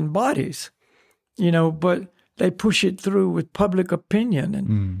lawmaking bodies, but they push it through with public opinion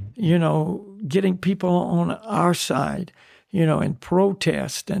and, getting people on our side, and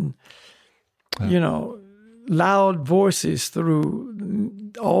protest and, loud voices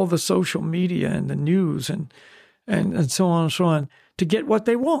through all the social media and the news and so on and so on to get what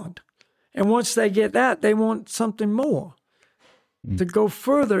they want. And once they get that, they want something more to go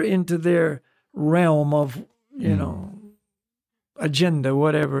further into their realm of, agenda,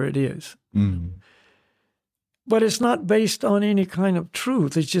 whatever it is. But it's not based on any kind of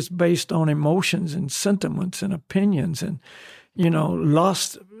truth. It's just based on emotions and sentiments and opinions and,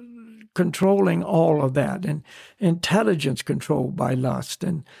 lust controlling all of that, and intelligence controlled by lust.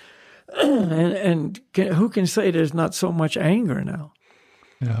 And who can say there's not so much anger now?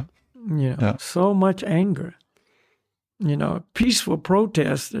 Yeah. So much anger. Peaceful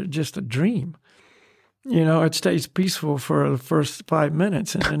protests are just a dream. It stays peaceful for the first 5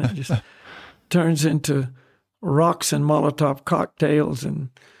 minutes, and then it just turns into rocks and Molotov cocktails and,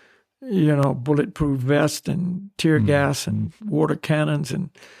 bulletproof vests and tear gas and water cannons and,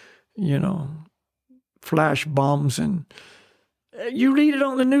 flash bombs. And you read it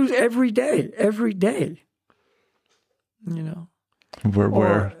on the news every day.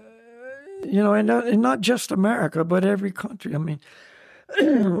 Where? And not just America, but every country. I mean,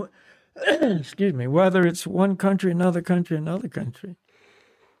 excuse me, whether it's one country, another country.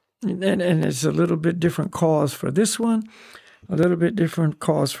 And it's a little bit different cause for this one, a little bit different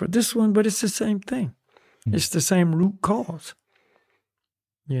cause for this one, but it's the same thing. It's the same root cause,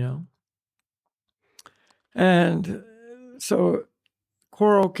 And so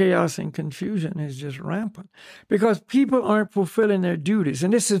quarrel, chaos, and confusion is just rampant because people aren't fulfilling their duties.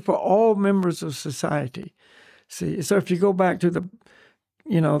 And this is for all members of society. See, so if you go back to the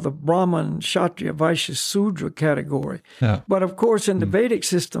Brahman, Kshatriya, Vaishya, Sudra category. Yeah. But of course, in the Vedic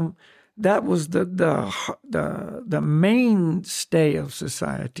system, that was the mainstay of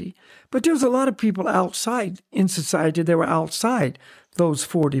society. But there was a lot of people outside in society that were outside those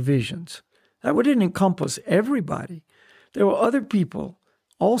 4 divisions. That didn't encompass everybody. There were other people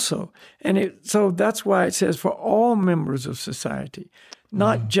also. And so that's why it says for all members of society,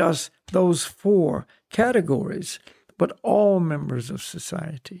 not just those 4 categories, but all members of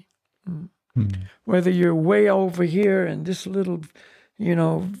society. Whether you're way over here in this little,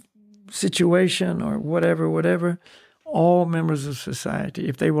 situation or whatever, all members of society,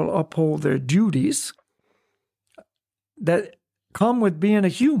 if they will uphold their duties that come with being a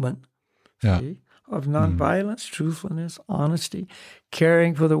human, of nonviolence, truthfulness, honesty,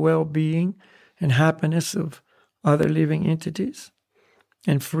 caring for the well-being and happiness of other living entities,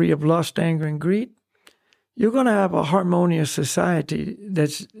 and free of lust, anger, and greed, you're going to have a harmonious society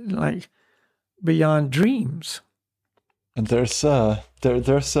that's like beyond dreams. And there's a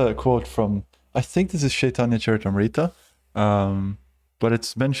quote from, I think this is Chaitanya Charitamrita, but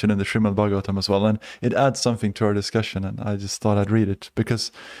it's mentioned in the Srimad Bhagavatam as well, and it adds something to our discussion, and I just thought I'd read it, because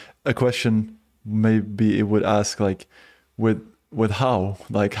a question maybe it would ask, like, with how?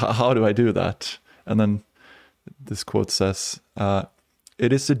 Like, how do I do that? And then this quote says,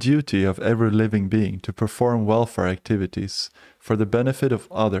 it is the duty of every living being to perform welfare activities for the benefit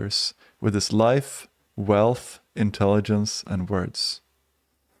of others with his life, wealth, intelligence, and words.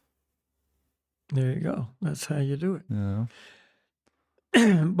 There you go. That's how you do it. Yeah.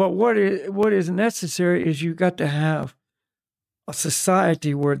 But what is necessary is you got to have a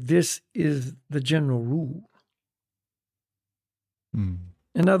society where this is the general rule.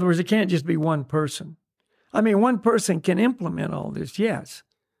 In other words, it can't just be one person. I mean, one person can implement all this, yes.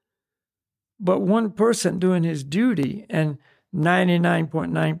 But one person doing his duty and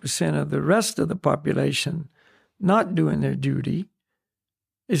 99.9% of the rest of the population not doing their duty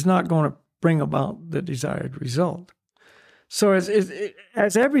is not going to bring about the desired result. So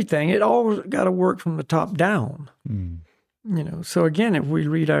as everything, it all got to work from the top down. So again, if we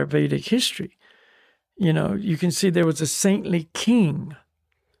read our Vedic history, you can see there was a saintly king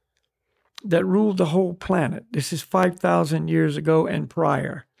that ruled the whole planet. This is 5,000 years ago and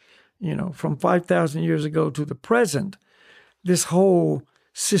prior. From 5,000 years ago to the present, this whole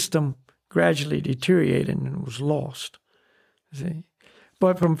system gradually deteriorated and was lost. See?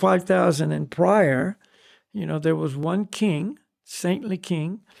 But from 5,000 and prior, there was one king, saintly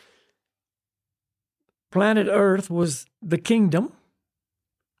king. Planet Earth was the kingdom.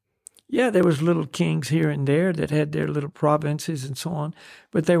 Yeah, there was little kings here and there that had their little provinces and so on,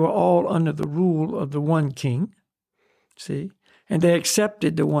 but they were all under the rule of the one king, see? And they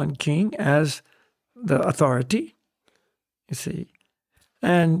accepted the one king as the authority, you see?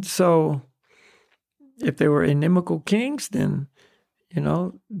 And so if they were inimical kings, then,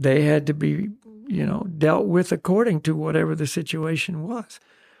 they had to be, dealt with according to whatever the situation was.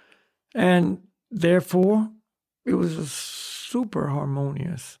 And therefore, it was a super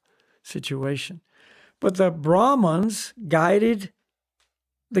harmonious situation. But the Brahmins guided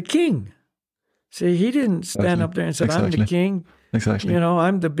the king. See, he didn't stand up there and say, I'm the king. Exactly.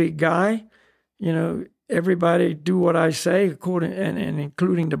 I'm the big guy. Everybody do what I say, according and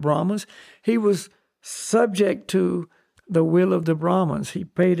including the Brahmins. He was subject to the will of the Brahmins. He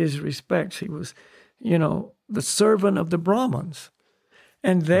paid his respects. He was, the servant of the Brahmins.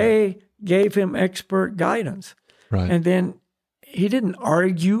 And they gave him expert guidance. Right. And then he didn't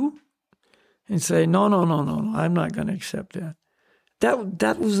argue and say, no, I'm not going to accept that.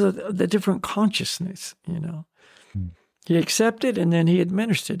 That was the different consciousness, He accepted and then he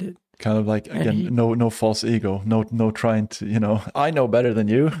administered it. Kind of like, again, no false ego, no trying to, I know better than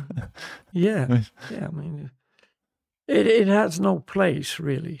you. Yeah. I mean, it has no place,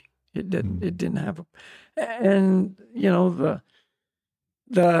 really. It didn't have and,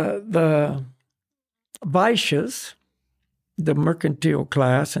 the Vaishyas, the mercantile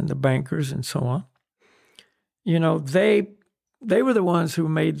class and the bankers and so on, they were the ones who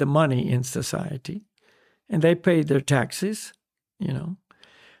made the money in society, and they paid their taxes,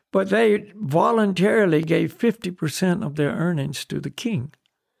 but they voluntarily gave 50% of their earnings to the king.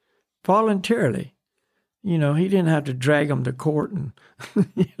 Voluntarily. He didn't have to drag them to court and,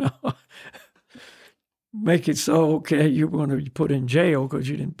 make it so, okay, you're going to be put in jail because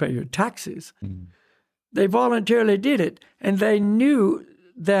you didn't pay your taxes. They voluntarily did it, and they knew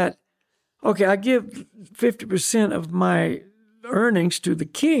that, okay, I give 50% of my earnings to the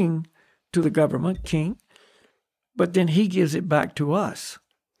king, to the government, king, but then he gives it back to us.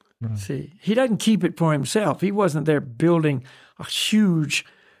 Right. See, he doesn't keep it for himself. He wasn't there building a huge,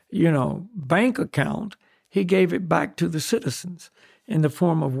 bank account. He gave it back to the citizens. in the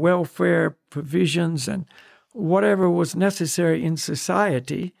form of welfare provisions and whatever was necessary in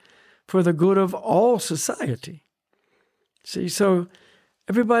society for the good of all society. See, so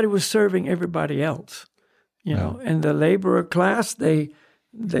everybody was serving everybody else, you know, and the laborer class, they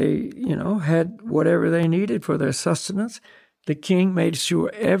had whatever they needed for their sustenance. The king made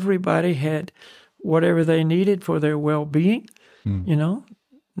sure everybody had whatever they needed for their well-being, you know,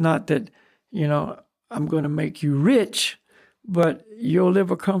 not that, you know, I'm going to make you rich, but you'll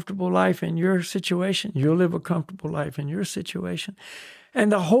live a comfortable life in your situation. You'll live a comfortable life in your situation.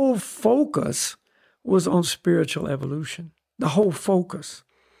 And the whole focus was on spiritual evolution. The whole focus.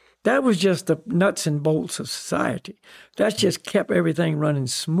 That was just the nuts and bolts of society. That just kept everything running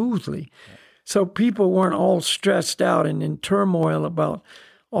smoothly. So people weren't all stressed out and in turmoil about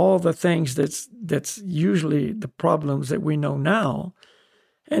all the things that's usually the problems that we know now.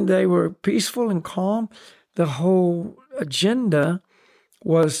 And they were peaceful and calm. The whole agenda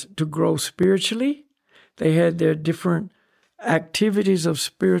was to grow spiritually. They had their different activities of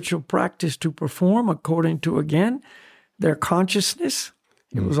spiritual practice to perform according to, again, their consciousness.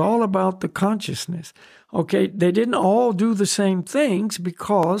 It was all about the consciousness. Okay, they didn't all do the same things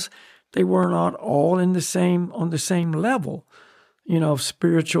because they were not all on the same level, you know, of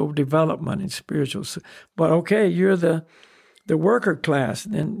spiritual development and spiritual. But okay, you're the worker class,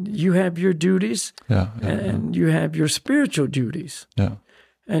 and you have your duties, and you have your spiritual duties. Yeah.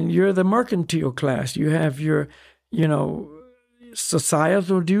 And you're the mercantile class. You have your, you know,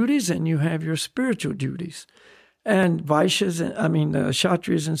 societal duties, and you have your spiritual duties. And Vaishyas,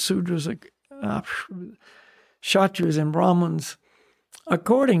 Kshatriyas and Sudras, Kshatriyas and Brahmins,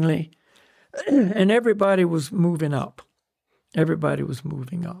 accordingly, and everybody was moving up. Everybody was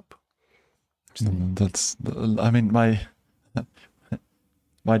moving up.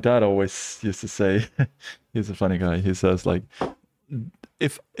 My dad always used to say, he's a funny guy. He says, like,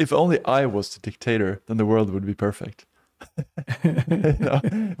 if only I was the dictator, then the world would be perfect. You know?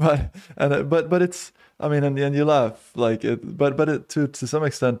 But it's, I mean, and you laugh, like it, but it, to some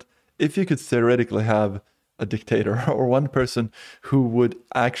extent, if you could theoretically have a dictator or one person who would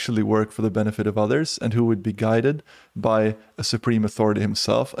actually work for the benefit of others and who would be guided by a supreme authority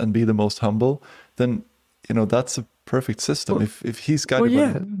himself and be the most humble, then, you know, that's a perfect system. Well, if he's guided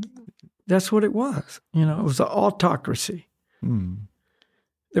by that's what it was. You know, it was an autocracy.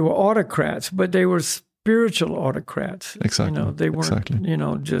 There were autocrats, but they were spiritual autocrats. Exactly. You know, they weren't, you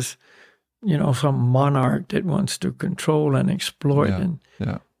know, just, you know, some monarch that wants to control and exploit and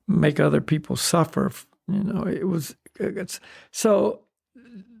make other people suffer. You know, so,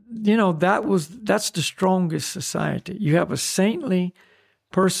 you know, that's the strongest society. You have a saintly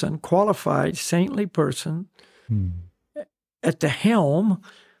person, qualified saintly person at the helm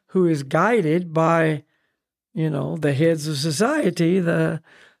who is guided by, you know, the heads of society, the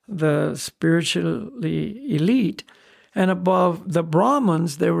spiritually elite. And above the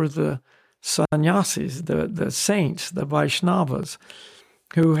Brahmins, there were the sannyasis, the saints, the Vaishnavas,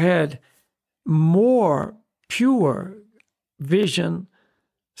 who had more pure vision,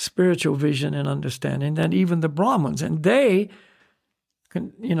 spiritual vision and understanding than even the Brahmins. And they,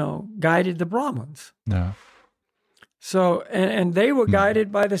 you know, guided the Brahmins. Yeah. So, and they were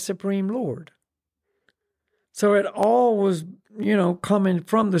guided by the Supreme Lord. So it all was, you know, coming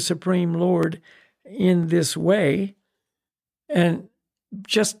from the Supreme Lord in this way. And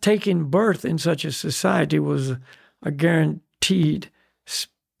just taking birth in such a society was a guaranteed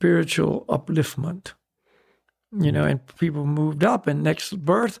spiritual upliftment. You know, and people moved up, and next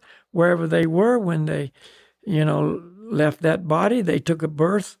birth, wherever they were, when they, you know, left that body, they took a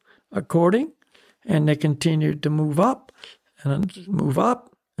birth according, and they continued to move up and move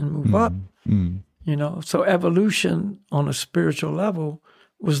up and move up. You know, so evolution on a spiritual level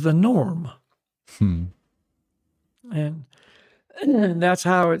was the norm. And that's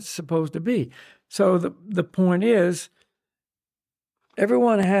how it's supposed to be. So the point is,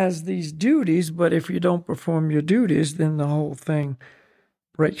 everyone has these duties, but if you don't perform your duties, then the whole thing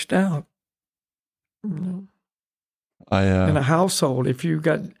breaks down. You know? In a household, if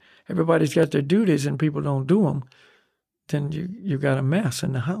everybody's got their duties and people don't do them, then you got a mess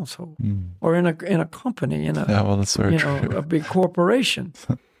in the household, or in a company, that's very true. A big corporation.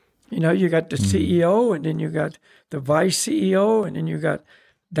 You know, you got the CEO, and then you got the vice CEO, and then you got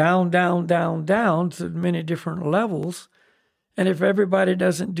down to many different levels. And if everybody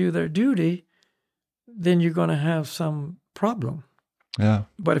doesn't do their duty, then you're going to have some problem. Yeah.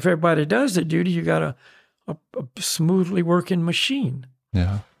 But if everybody does their duty, you got a smoothly working machine.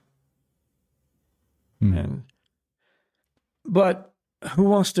 Yeah. But who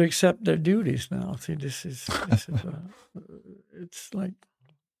wants to accept their duties now? See, this is it's like,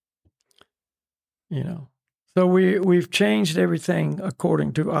 So we've changed everything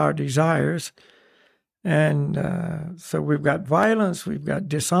according to our desires, and so we've got violence, we've got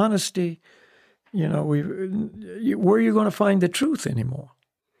dishonesty. Where are you going to find the truth anymore?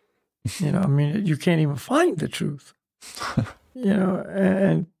 You can't even find the truth.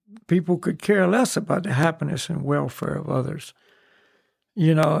 And people could care less about the happiness and welfare of others.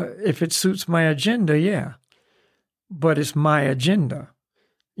 If it suits my agenda, yeah, but it's my agenda.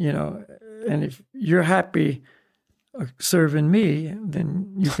 And if you're happy serving me,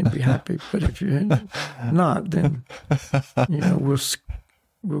 then you can be happy. But if you're not, then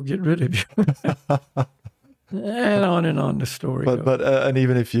we'll get rid of you. And on the story goes. But and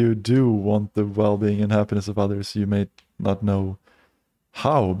even if you do want the well-being and happiness of others, you may not know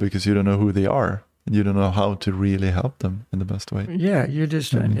how, because you don't know who they are. You don't know how to really help them in the best way. Yeah, you're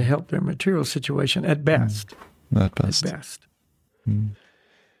just trying to help their material situation at best. At best. At best. And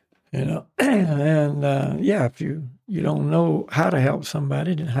if you don't know how to help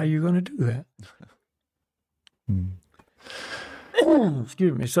somebody, then how are you going to do that?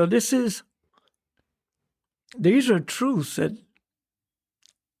 Excuse me. So these are truths that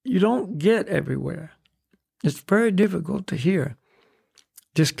you don't get everywhere. It's very difficult to hear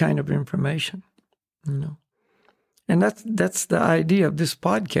this kind of information, And that's the idea of this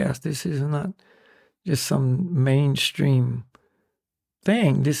podcast. This is not just some mainstream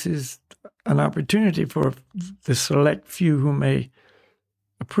thing. This is an opportunity for the select few who may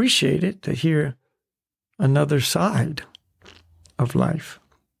appreciate it to hear another side of life.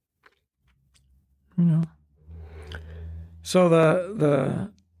 So the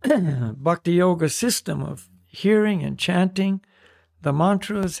Bhakti Yoga system of hearing and chanting the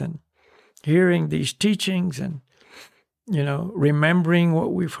mantras and hearing these teachings and, remembering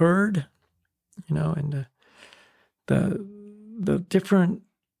what we've heard, and the different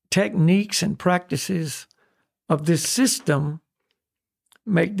techniques and practices of this system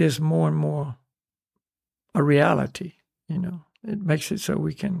make this more and more a reality, It makes it so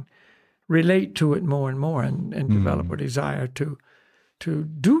we can relate to it more and more and develop a desire to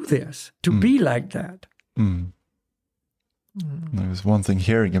do this, to be like that. There's one thing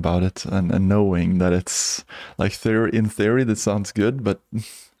hearing about it and knowing that it's like in theory that sounds good, but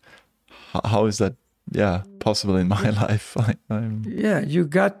how is that possible in my life? You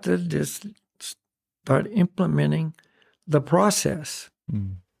got to just start implementing the process.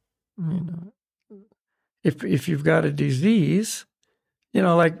 If you've got a disease,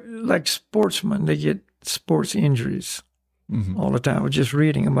 like sportsmen, they get sports injuries all the time. I was just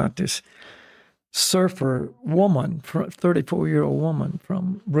reading about this surfer woman, 34-year-old woman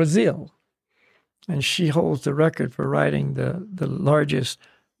from Brazil, and she holds the record for riding the largest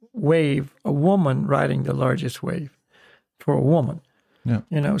wave, a woman riding the largest wave for a woman.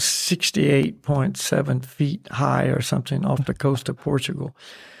 68.7 feet high or something off the coast of Portugal.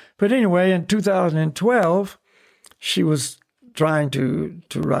 But anyway, in 2012, she was trying to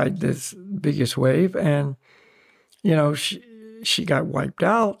ride this biggest wave, and she got wiped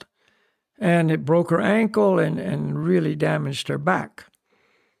out, and it broke her ankle and really damaged her back.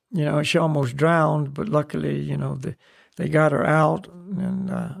 She almost drowned, but luckily, they got her out.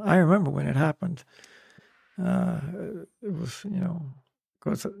 And I remember when it happened. It was,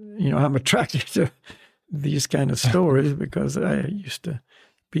 because, I'm attracted to these kind of stories because I used to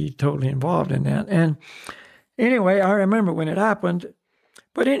be totally involved in that. And anyway, I remember when it happened.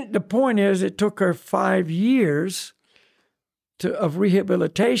 But the point is, it took her 5 years of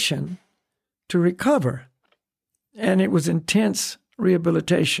rehabilitation to recover. And it was intense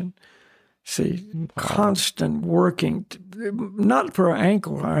rehabilitation. See, constant working, not for her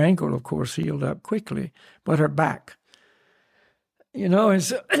ankle. Her ankle, of course, healed up quickly, but her back.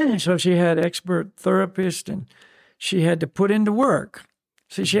 And so she had expert therapists, and she had to put into work.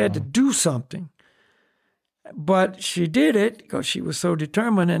 See, she had to do something. But she did it because she was so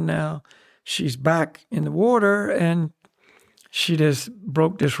determined, and now she's back in the water, and she just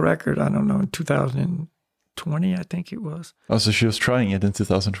broke this record, I don't know, in 2020, I think it was. Oh, so she was trying it in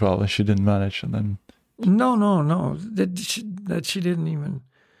 2012 and she didn't manage, and then... No. That she didn't even...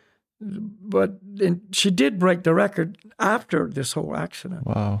 But she did break the record after this whole accident.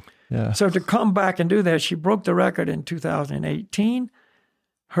 Wow, yeah. So to come back and do that, she broke the record in 2018.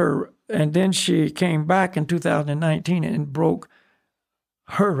 And then she came back in 2019 and broke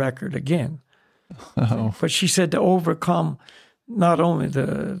her record again. Oh. But she said to overcome not only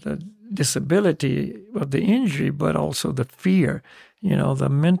the disability of the injury, but also the fear, the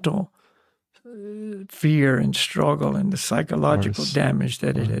mental fear and struggle and the psychological damage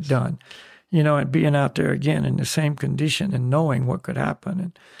that it had done, and being out there again in the same condition and knowing what could happen.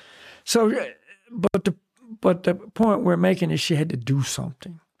 And so, but the point we're making is she had to do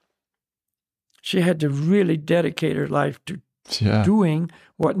something. She had to really dedicate her life to doing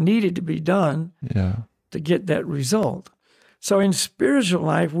what needed to be done to get that result. So in spiritual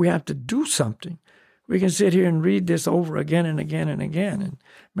life, we have to do something. We can sit here and read this over again and again and again, and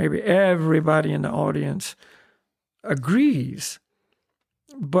maybe everybody in the audience agrees.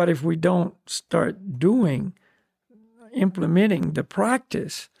 But if we don't start implementing the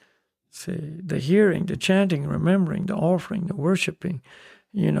practice, say the hearing, the chanting, remembering, the offering, the worshiping,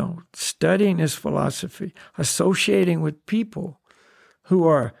 studying this philosophy, associating with people who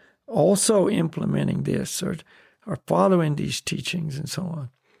are also implementing this or are following these teachings and so on,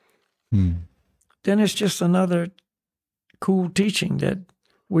 then it's just another cool teaching that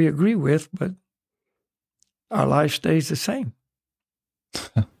we agree with, but our life stays the same.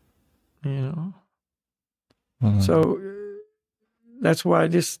 So that's why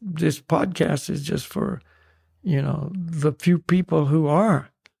this podcast is just for, the few people who are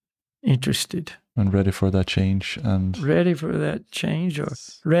interested. And ready for that change. Or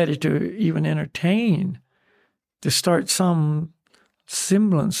ready to even entertain, to start some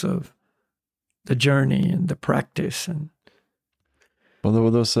semblance of the journey and the practice. And well,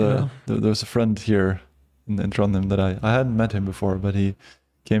 there was a friend here in Trondheim that I hadn't met him before, but he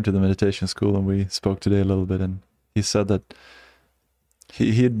came to the meditation school and we spoke today a little bit, and he said that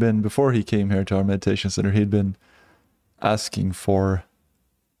he had been, before he came here to our meditation center, he'd been asking for,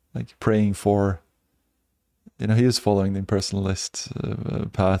 like praying for, he was following the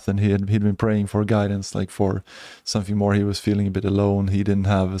impersonalist path, and he'd been praying for guidance, like for something more. He was feeling a bit alone. He didn't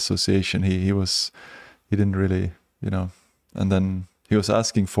have association. He didn't really, and then he was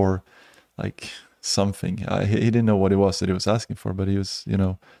asking for like something. He didn't know what it was that he was asking for, but he was,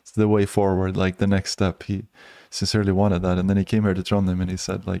 it's the way forward, like the next step. He sincerely wanted that. And then he came here to Trondheim, and he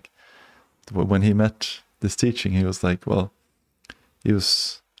said, like, when he met this teaching, he was like, well, he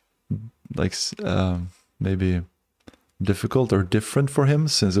was like, maybe difficult or different for him,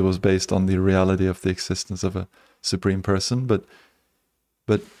 since it was based on the reality of the existence of a supreme person. But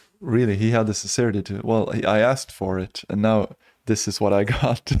really, he had the sincerity to, well, I asked for it, and now this is what I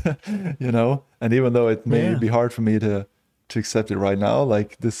got, And even though it may be hard for me to accept it right now,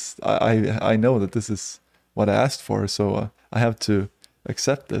 like this, I know that this is what I asked for, so I have to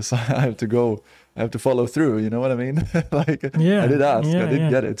accept this. I have to go. I have to follow through. You know what I mean? Like, I did ask. I didn't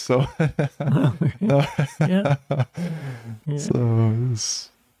get it. So, So it was,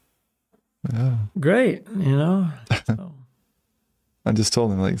 great. So. I just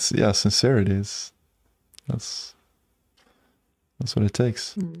told him, like, sincerity is that's what it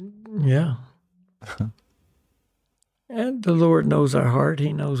takes. Yeah. And the Lord knows our heart.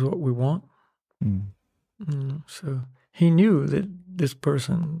 He knows what we want. So he knew that this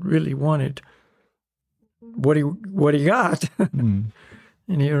person really wanted what he got, and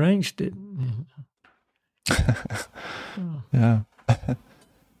he arranged it. Yeah.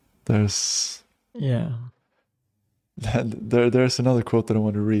 There's there's another quote that I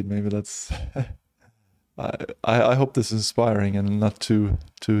want to read. Maybe that's I hope this is inspiring and not too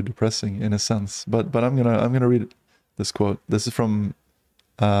depressing in a sense. But I'm gonna read this quote. This is from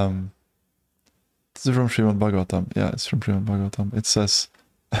Srimad Bhagavatam. Yeah, it's from Srimad Bhagavatam. It says,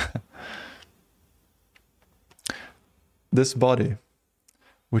 This body,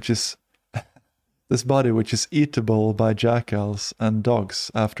 which is eatable by jackals and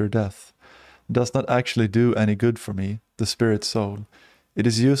dogs after death, does not actually do any good for me, the spirit soul. It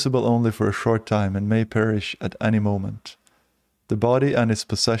is usable only for a short time and may perish at any moment. The body and its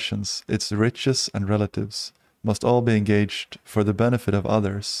possessions, its riches and relatives, must all be engaged for the benefit of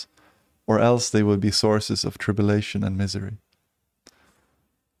others, or else they will be sources of tribulation and misery.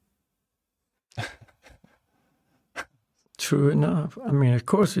 True enough. I mean, of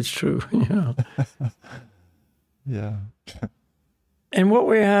course it's true. Yeah. And what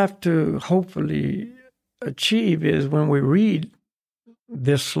we have to hopefully achieve is, when we read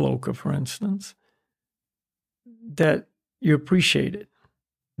this sloka, for instance, that you appreciate it.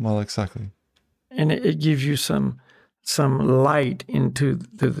 Well, exactly. And it gives you some light into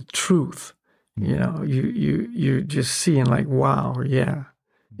the truth. You're just seeing, like, wow, yeah.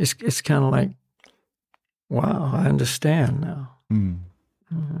 It's kind of like, wow, I understand now.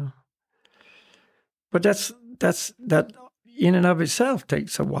 But that in and of itself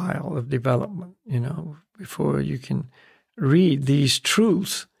takes a while of development, before you can read these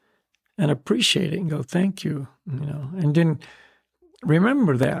truths and appreciate it and go, thank you, and then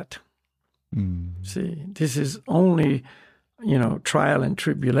remember that. See, this is only, trial and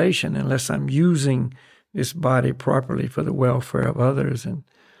tribulation unless I'm using this body properly for the welfare of others and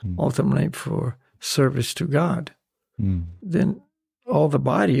ultimately for service to God. Then all the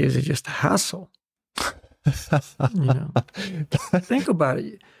body is just a hassle. Think about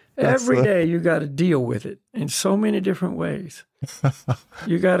it. Every day you got to deal with it in so many different ways.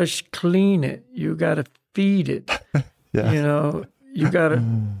 You got to clean it. You got to feed it. You got to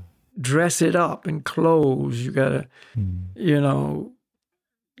dress it up in clothes. You got to,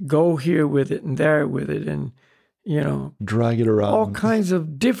 go here with it and there with it and, drag it around. All kinds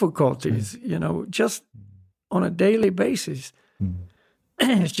of difficulties, just on a daily basis.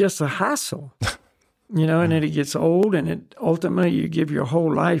 It's just a hassle. And then it gets old, and it ultimately you give your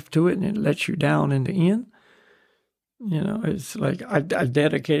whole life to it, and it lets you down in the end. It's like I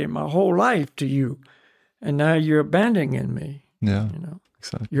dedicated my whole life to you, and now you're abandoning me. Yeah,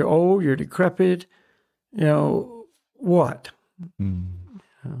 exactly. You're old, you're decrepit. What?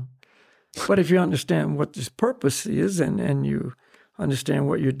 But if you understand what this purpose is, and you understand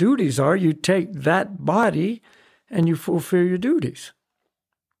what your duties are, you take that body and you fulfill your duties.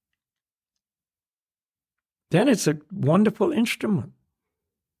 Then it's a wonderful instrument.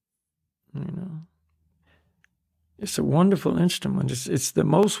 It's a wonderful instrument. It's the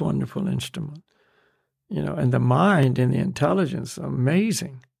most wonderful instrument. And the mind and the intelligence are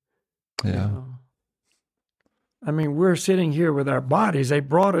amazing. Yeah. I mean, we're sitting here with our bodies. They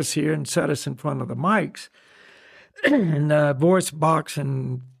brought us here and set us in front of the mics. And voice box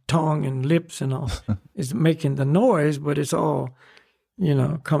and tongue and lips and all is making the noise, but it's all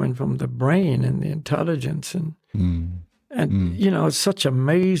coming from the brain and the intelligence and it's such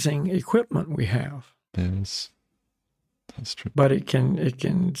amazing equipment we have. Yes, that's true. But it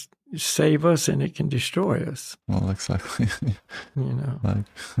can save us and it can destroy us. Well, exactly.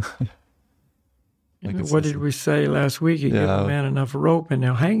 What did we say last week? You give a man enough rope and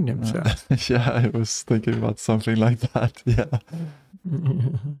they'll hang themselves. I was thinking about something like that. Yeah.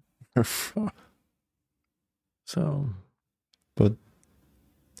 So. But.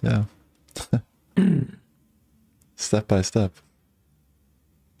 Yeah. Step by step.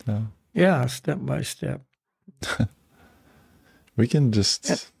 Yeah. Yeah, step by step. We can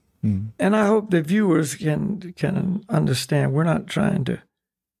just... And I hope the viewers can understand we're not trying to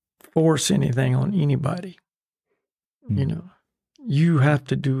force anything on anybody. You have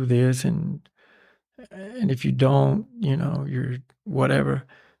to do this, and if you don't, you're whatever.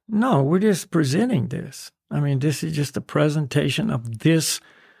 No, we're just presenting this. I mean, this is just a presentation of this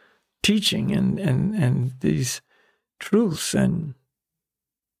teaching and these truths, and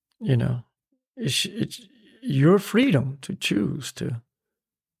it's your freedom to choose to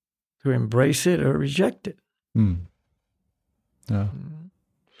embrace it or reject it. Yeah.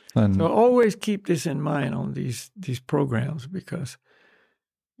 And so always keep this in mind on these programs, because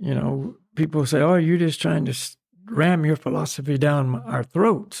people say, "Oh, you're just trying to ram your philosophy down our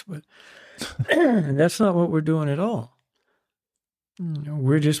throats," but that's not what we're doing at all.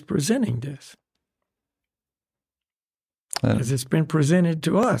 We're just presenting this as it's been presented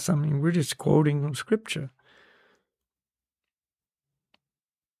to us. I mean, we're just quoting from Scripture.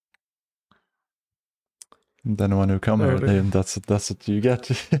 Then when you come over there, that's what you get.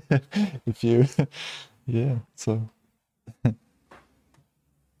 If you, yeah. So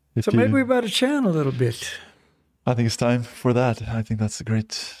maybe we better chant a little bit. I think it's time for that. I think that's a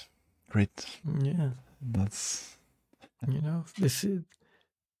great. Yeah. That's. This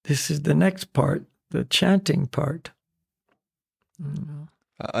is the next part, the chanting part.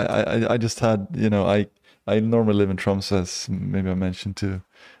 I just had, I normally live in Tromsø, as maybe I mentioned to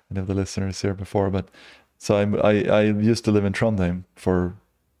any of the listeners here before, but so I used to live in Trondheim for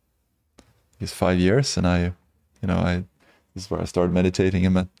 5 years, and this is where I started meditating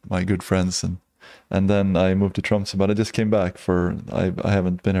and met my good friends, and then I moved to Tromsø, but I just came back I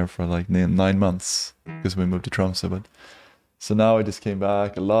haven't been here for like 9 months because we moved to Tromsø, but so now I just came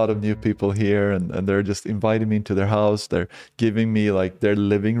back, a lot of new people here, and they're just inviting me into their house. They're giving me like their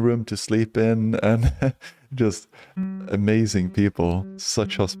living room to sleep in, and just amazing people,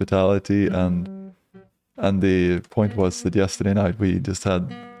 such hospitality. And the point was that yesterday night we just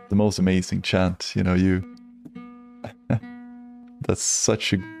had the most amazing chant. That's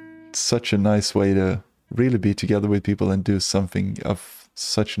such a nice way to really be together with people and do something of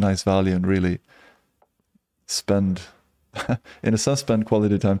such nice value, and really spend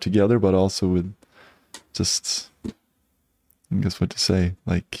quality time together, but also with just, I guess what to say,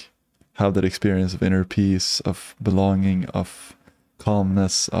 like have that experience of inner peace, of belonging, of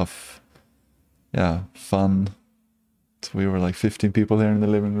calmness, of fun, we were like 15 people here in the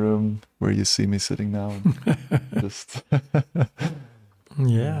living room where you see me sitting now. Just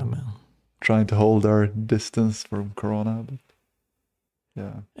Yeah, man. trying to hold our distance from Corona. But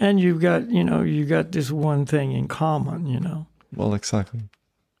yeah. And you got this one thing in common, Well, exactly.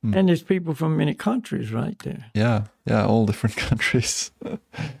 And there's people from many countries right there. Yeah, all different countries.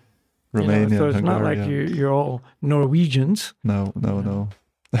 Romania, so it's Hungary, not like you're all Norwegians. No.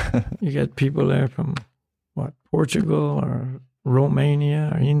 You got people there from Portugal or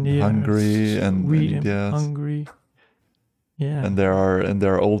Romania or India, Hungary, or and Sweden, yes. Hungary. Yeah, And there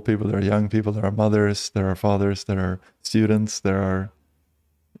are old people, there are young people, there are mothers, there are fathers, there are students, there are,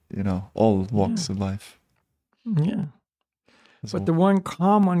 all walks of life. Yeah. But the one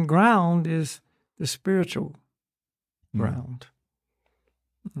common ground is the spiritual ground.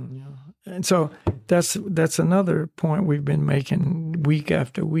 And so that's another point we've been making week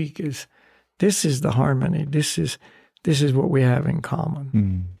after week is this is the harmony. This is what we have in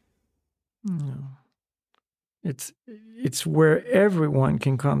common. It's where everyone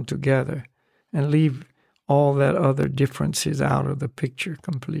can come together and leave all that other differences out of the picture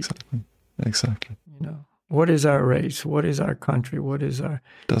completely. Exactly. What is our race? What is our country? What is our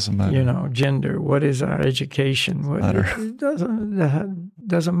doesn't matter. Gender? What is our education? It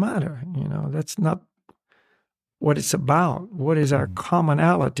doesn't matter. That's not what it's about. What is our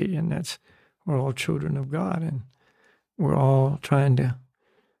commonality? And that's we're all children of God, and we're all trying to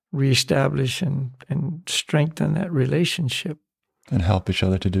reestablish and strengthen that relationship. And help each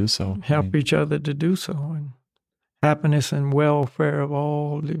other to do so. Each other to do so. And happiness and welfare of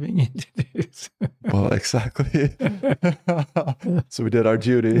all living entities. Well, exactly. So we did our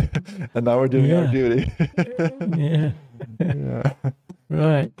duty, and now we're doing our duty. Yeah.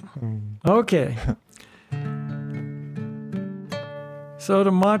 Right. Okay. So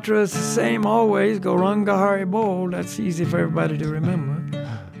the mantra is the same always. Gauranga Hari Bol. That's easy for everybody to remember.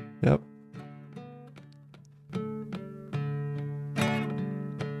 Yep.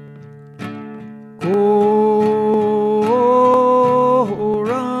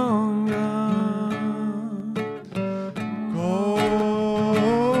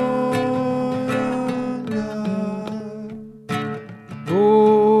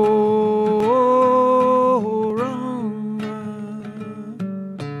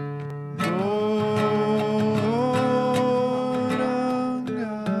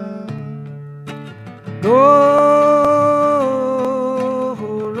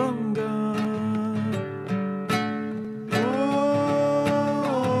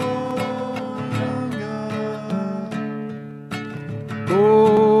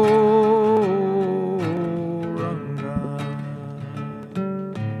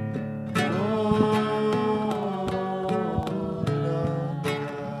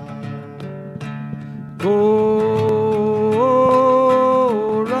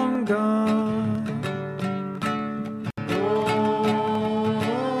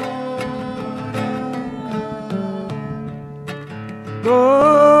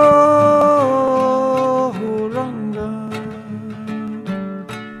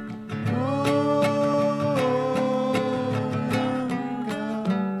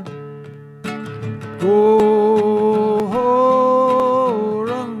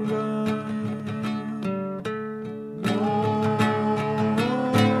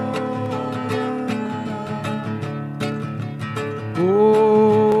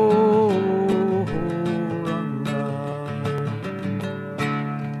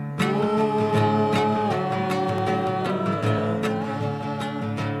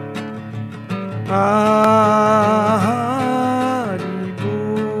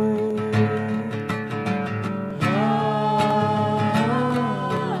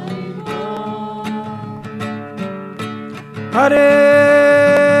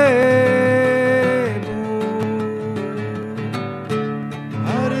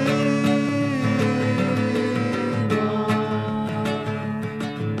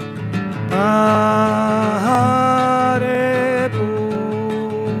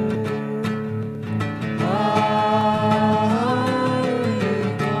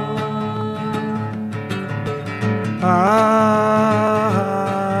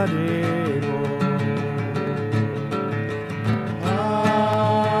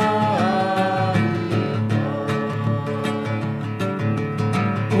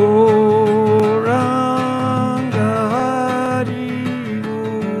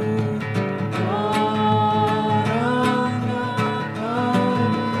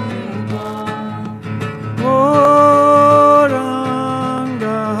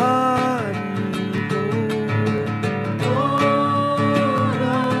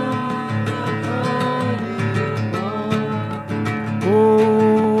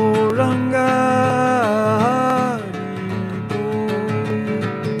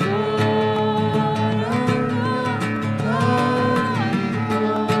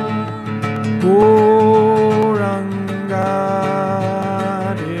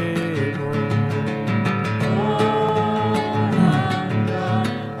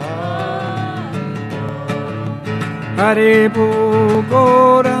 Haribo,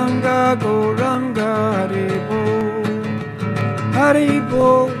 Goranga, Goranga, Haribo. Haribo,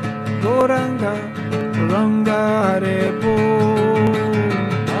 Goranga, Goranga, Haribo.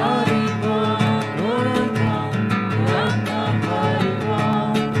 Haribo, Goranga, Goranga, Haribo.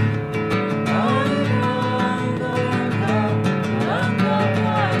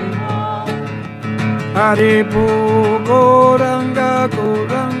 Haribo, Goranga,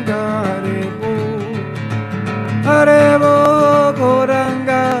 Goranga, Haribo. Haribo,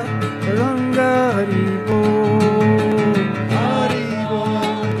 Goranga, Goranga, Haribo. Haribo,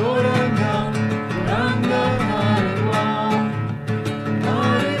 Goranga, Goranga, Haribo.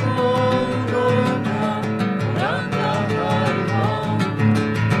 Haribo, Goranga, Goranga, Haribo.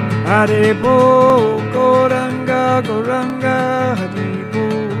 Haribo, Goranga, Goranga, Haribo.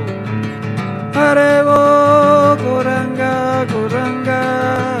 Haribo, Goranga, Goranga,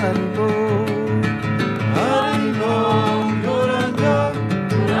 Haribo. Haribo, Goranga,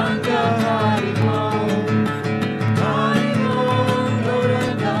 Goranga, Haribo. Haribo,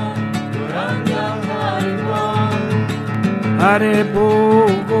 Goranga, Goranga, Haribo. Haribo,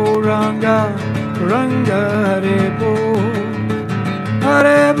 Goranga, Goranga, Haribo.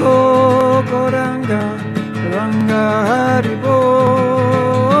 Haribo, Goranga, Goranga, Haribo.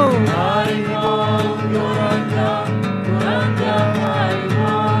 Haribo, Goranga, Goranga,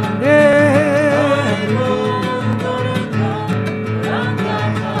 Haribo. Yeah. Haribo, Goranga,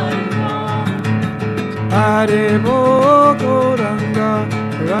 Goranga, Haribo. Haribo, Goranga,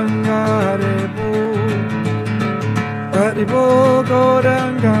 Goranga, Haribo. Haribo,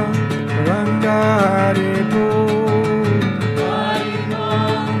 Goranga, Goranga, Haribo. Haribo,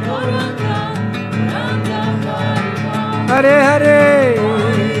 Goranga, Goranga, Haribo. Hare Hare.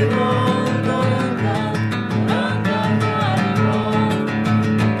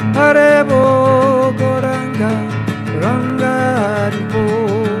 Haribo, Goranga, Goranga, Haribo.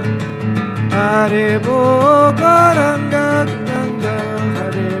 Haribo, Goranga, Goranga, Haribo. Haribo, Goranga, Goranga,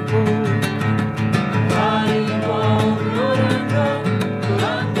 Haribo. Haribo, Goranga,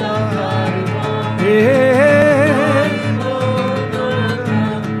 Goranga, Haribo. Yeah.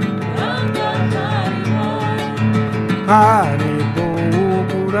 Haribo,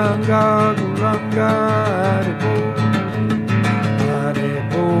 Goranga, Goranga, Haribo.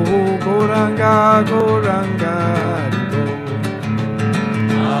 Haribo, Goranga, Goranga, Haribo.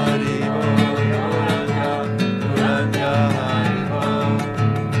 Haribo, Goranga, Goranga, Haribo.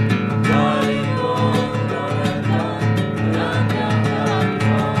 Haribo, Goranga, Goranga, Haribo.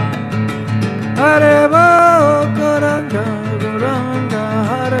 Haribo, Goranga, Goranga,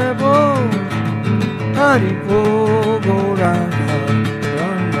 Haribo. Haribo, Goranga, Goranga, Haribo. Haribo, Goranga,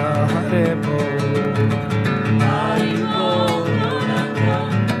 Goranga, Haribo. Haribo,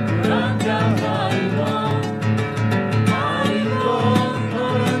 Goranga, Goranga, Haribo. Haribo,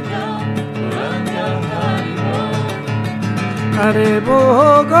 Goranga, Goranga, Haribo. Haribo,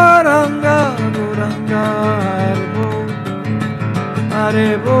 Goranga, Goranga, Haribo.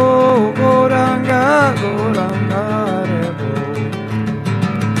 Haribo, Goranga, Goranga, Haribo.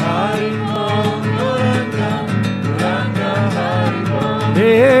 Haribo, Goranga, Goranga, Haribo.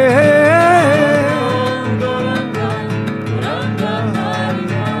 Yeah. Goranga, Goranga,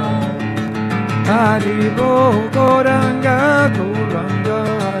 Haribo. Haribo, Goranga, Goranga,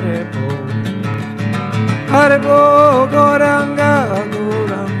 Haribo. Haribo, Goranga,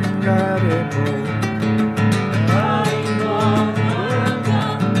 Goranga, Haribo. Haribo, Goranga,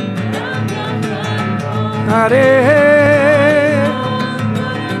 Goranga, Haribo. Hare.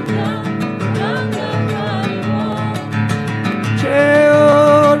 Goranga, Haribo. Cheo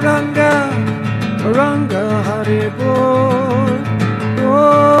Ranga, Ranga, Haribo.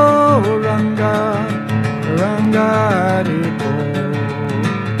 Oh, Ranga, Ranga, Haribo.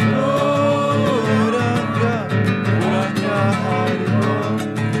 Goranga, Goranga, Haribo.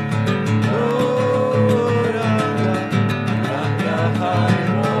 Goranga, Goranga,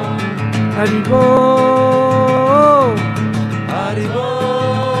 Haribo. Haribo. Haribo,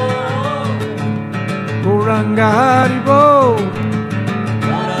 Goranga, Haribo.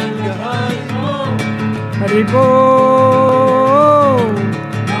 Goranga,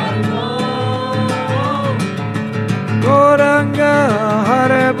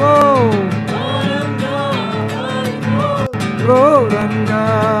 Haribo. Haribo. Goranga,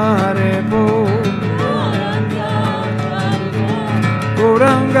 Haribo. Goranga, Haribo.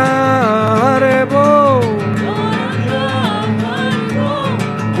 Goranga, Haribo.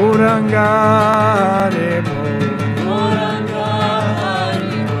 Goranga, Haribo.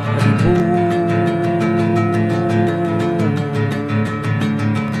 Haribo.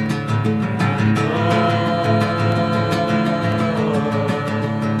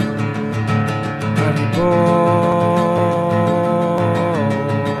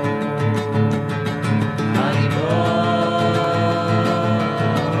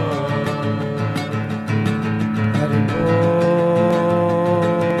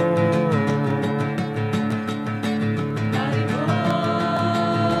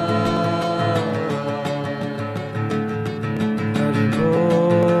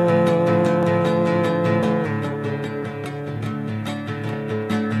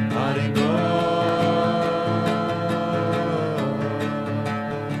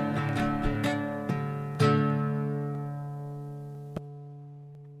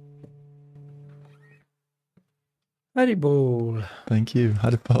 Haribol. Thank you.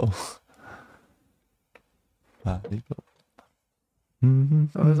 Haribol. Haribol.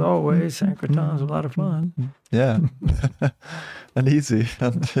 As always, Sankirtan's a lot of fun. Yeah, and easy,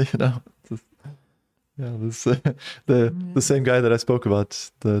 and the same guy that I spoke about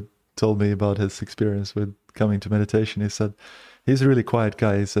that told me about his experience with coming to meditation. He said he's a really quiet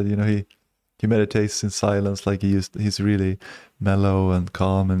guy. He said, he meditates in silence, like he's really mellow and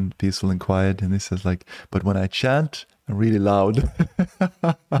calm and peaceful and quiet. And he says, like, but when I chant, I'm really loud.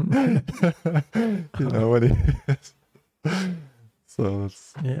 When he. So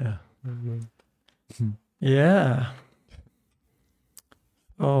it's, yeah.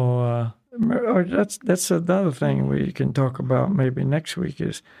 Oh, that's another thing we can talk about maybe next week.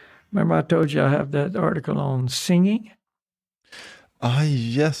 Is remember I told you I have that article on singing.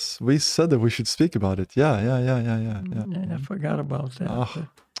 Yes, we said that we should speak about it. Yeah. I forgot about that. Oh.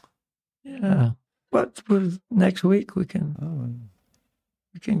 But next week we can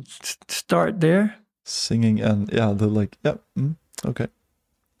start there. Singing and okay.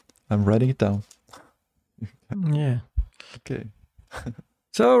 I'm writing it down. Yeah. Okay.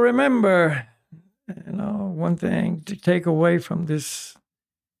 So remember, one thing to take away from this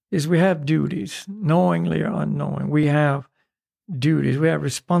is we have duties, knowingly or unknowing. We have duties. We have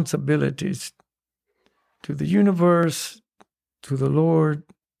responsibilities to the universe, to the Lord,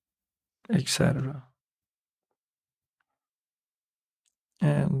 etc.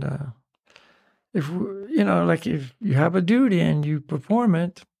 And if you have a duty and you perform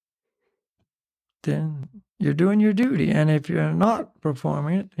it, then you're doing your duty. And if you're not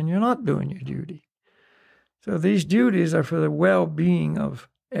performing it, then you're not doing your duty. So these duties are for the well-being of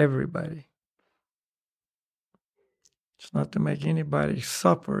everybody. It's not to make anybody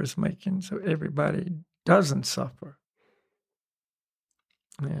suffer. It's making so everybody doesn't suffer.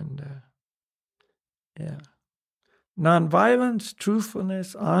 And, nonviolence,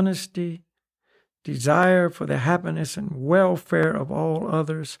 truthfulness, honesty, desire for the happiness and welfare of all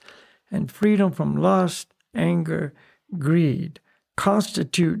others, and freedom from lust, anger, greed,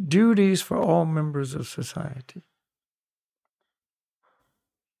 constitute duties for all members of society.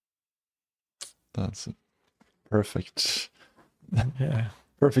 That's perfect. Yeah.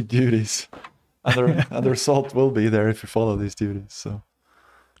 Perfect duties. And the result will be there if you follow these duties. So.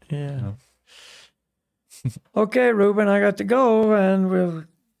 Yeah. Okay, Ruben, I got to go, and we'll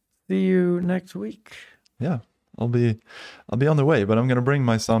see you next week. Yeah. I'll be on the way, but I'm gonna bring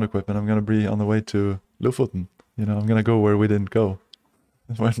my sound equipment. I'm gonna be on the way to Lofoten. I'm gonna go where we didn't go,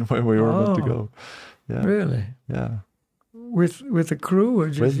 when we were meant to go. Yeah. Really? Yeah. With a crew or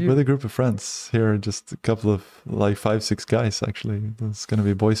just with a group of friends here, just a couple of 5-6 guys actually. It's gonna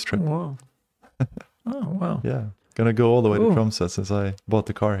be a boys trip. Wow. Oh wow. Yeah. Gonna go all the way to Tromsø since I bought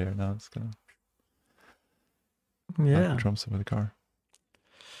the car here. Now it's gonna. Yeah. Tromsø with the car.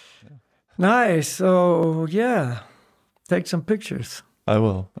 Nice. So, take some pictures. I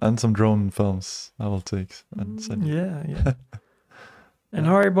will. And some drone films I will take and send you. Yeah. And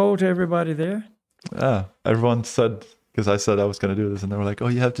Haribol to everybody there. Yeah. Everyone said, because I said I was going to do this, and they were like, oh,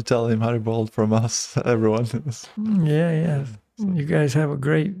 you have to tell him Haribol from us, everyone. Yeah. So, you guys have a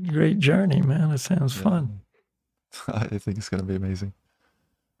great journey, man. It sounds fun. I think it's going to be amazing.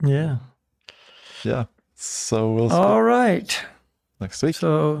 Yeah. Yeah. So we'll All right. Next week.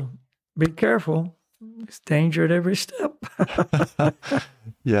 So be careful. It's danger at every step.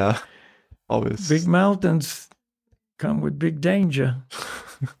 Yeah. Always. Big mountains come with big danger.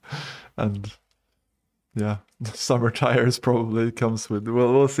 And summer tires probably comes with.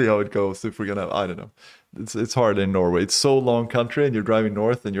 Well, we'll see how it goes. If we're gonna, I don't know. It's hard in Norway. It's so long country, and you're driving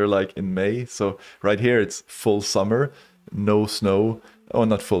north, and you're like in May. So right here, it's full summer, no snow. Oh,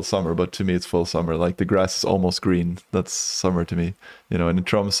 not full summer, but to me, it's full summer. Like the grass is almost green. That's summer to me. And in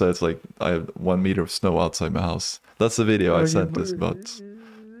Tromsø, it's like I have 1 meter of snow outside my house. That's the video I sent us about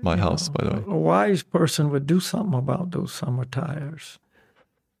my house, by the way. A wise person would do something about those summer tires.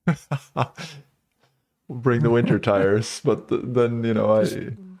 We'll bring the winter tires, but then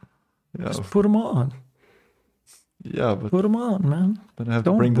just put them on. Yeah, but put them on, man. Then I have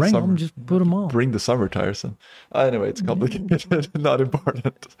Don't to bring the bring summer. them, just put them on. Bring the summer tires in. Anyway, it's complicated, not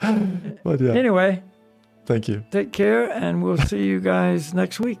important. But yeah. Anyway, thank you. Take care, and we'll see you guys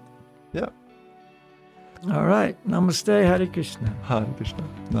next week. Yeah. All right. Namaste, Hare Krishna. Hare Krishna.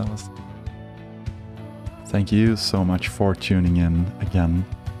 Namaste. Thank you so much for tuning in again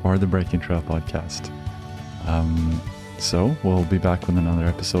for the Breaking Trail podcast. So we'll be back with another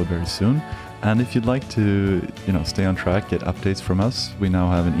episode very soon. And if you'd like to, stay on track, get updates from us, we now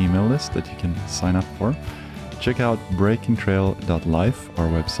have an email list that you can sign up for. Check out breakingtrail.life, our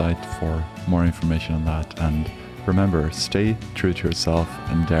website, for more information on that. And Remember, stay true to yourself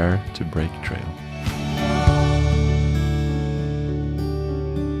and dare to break trail.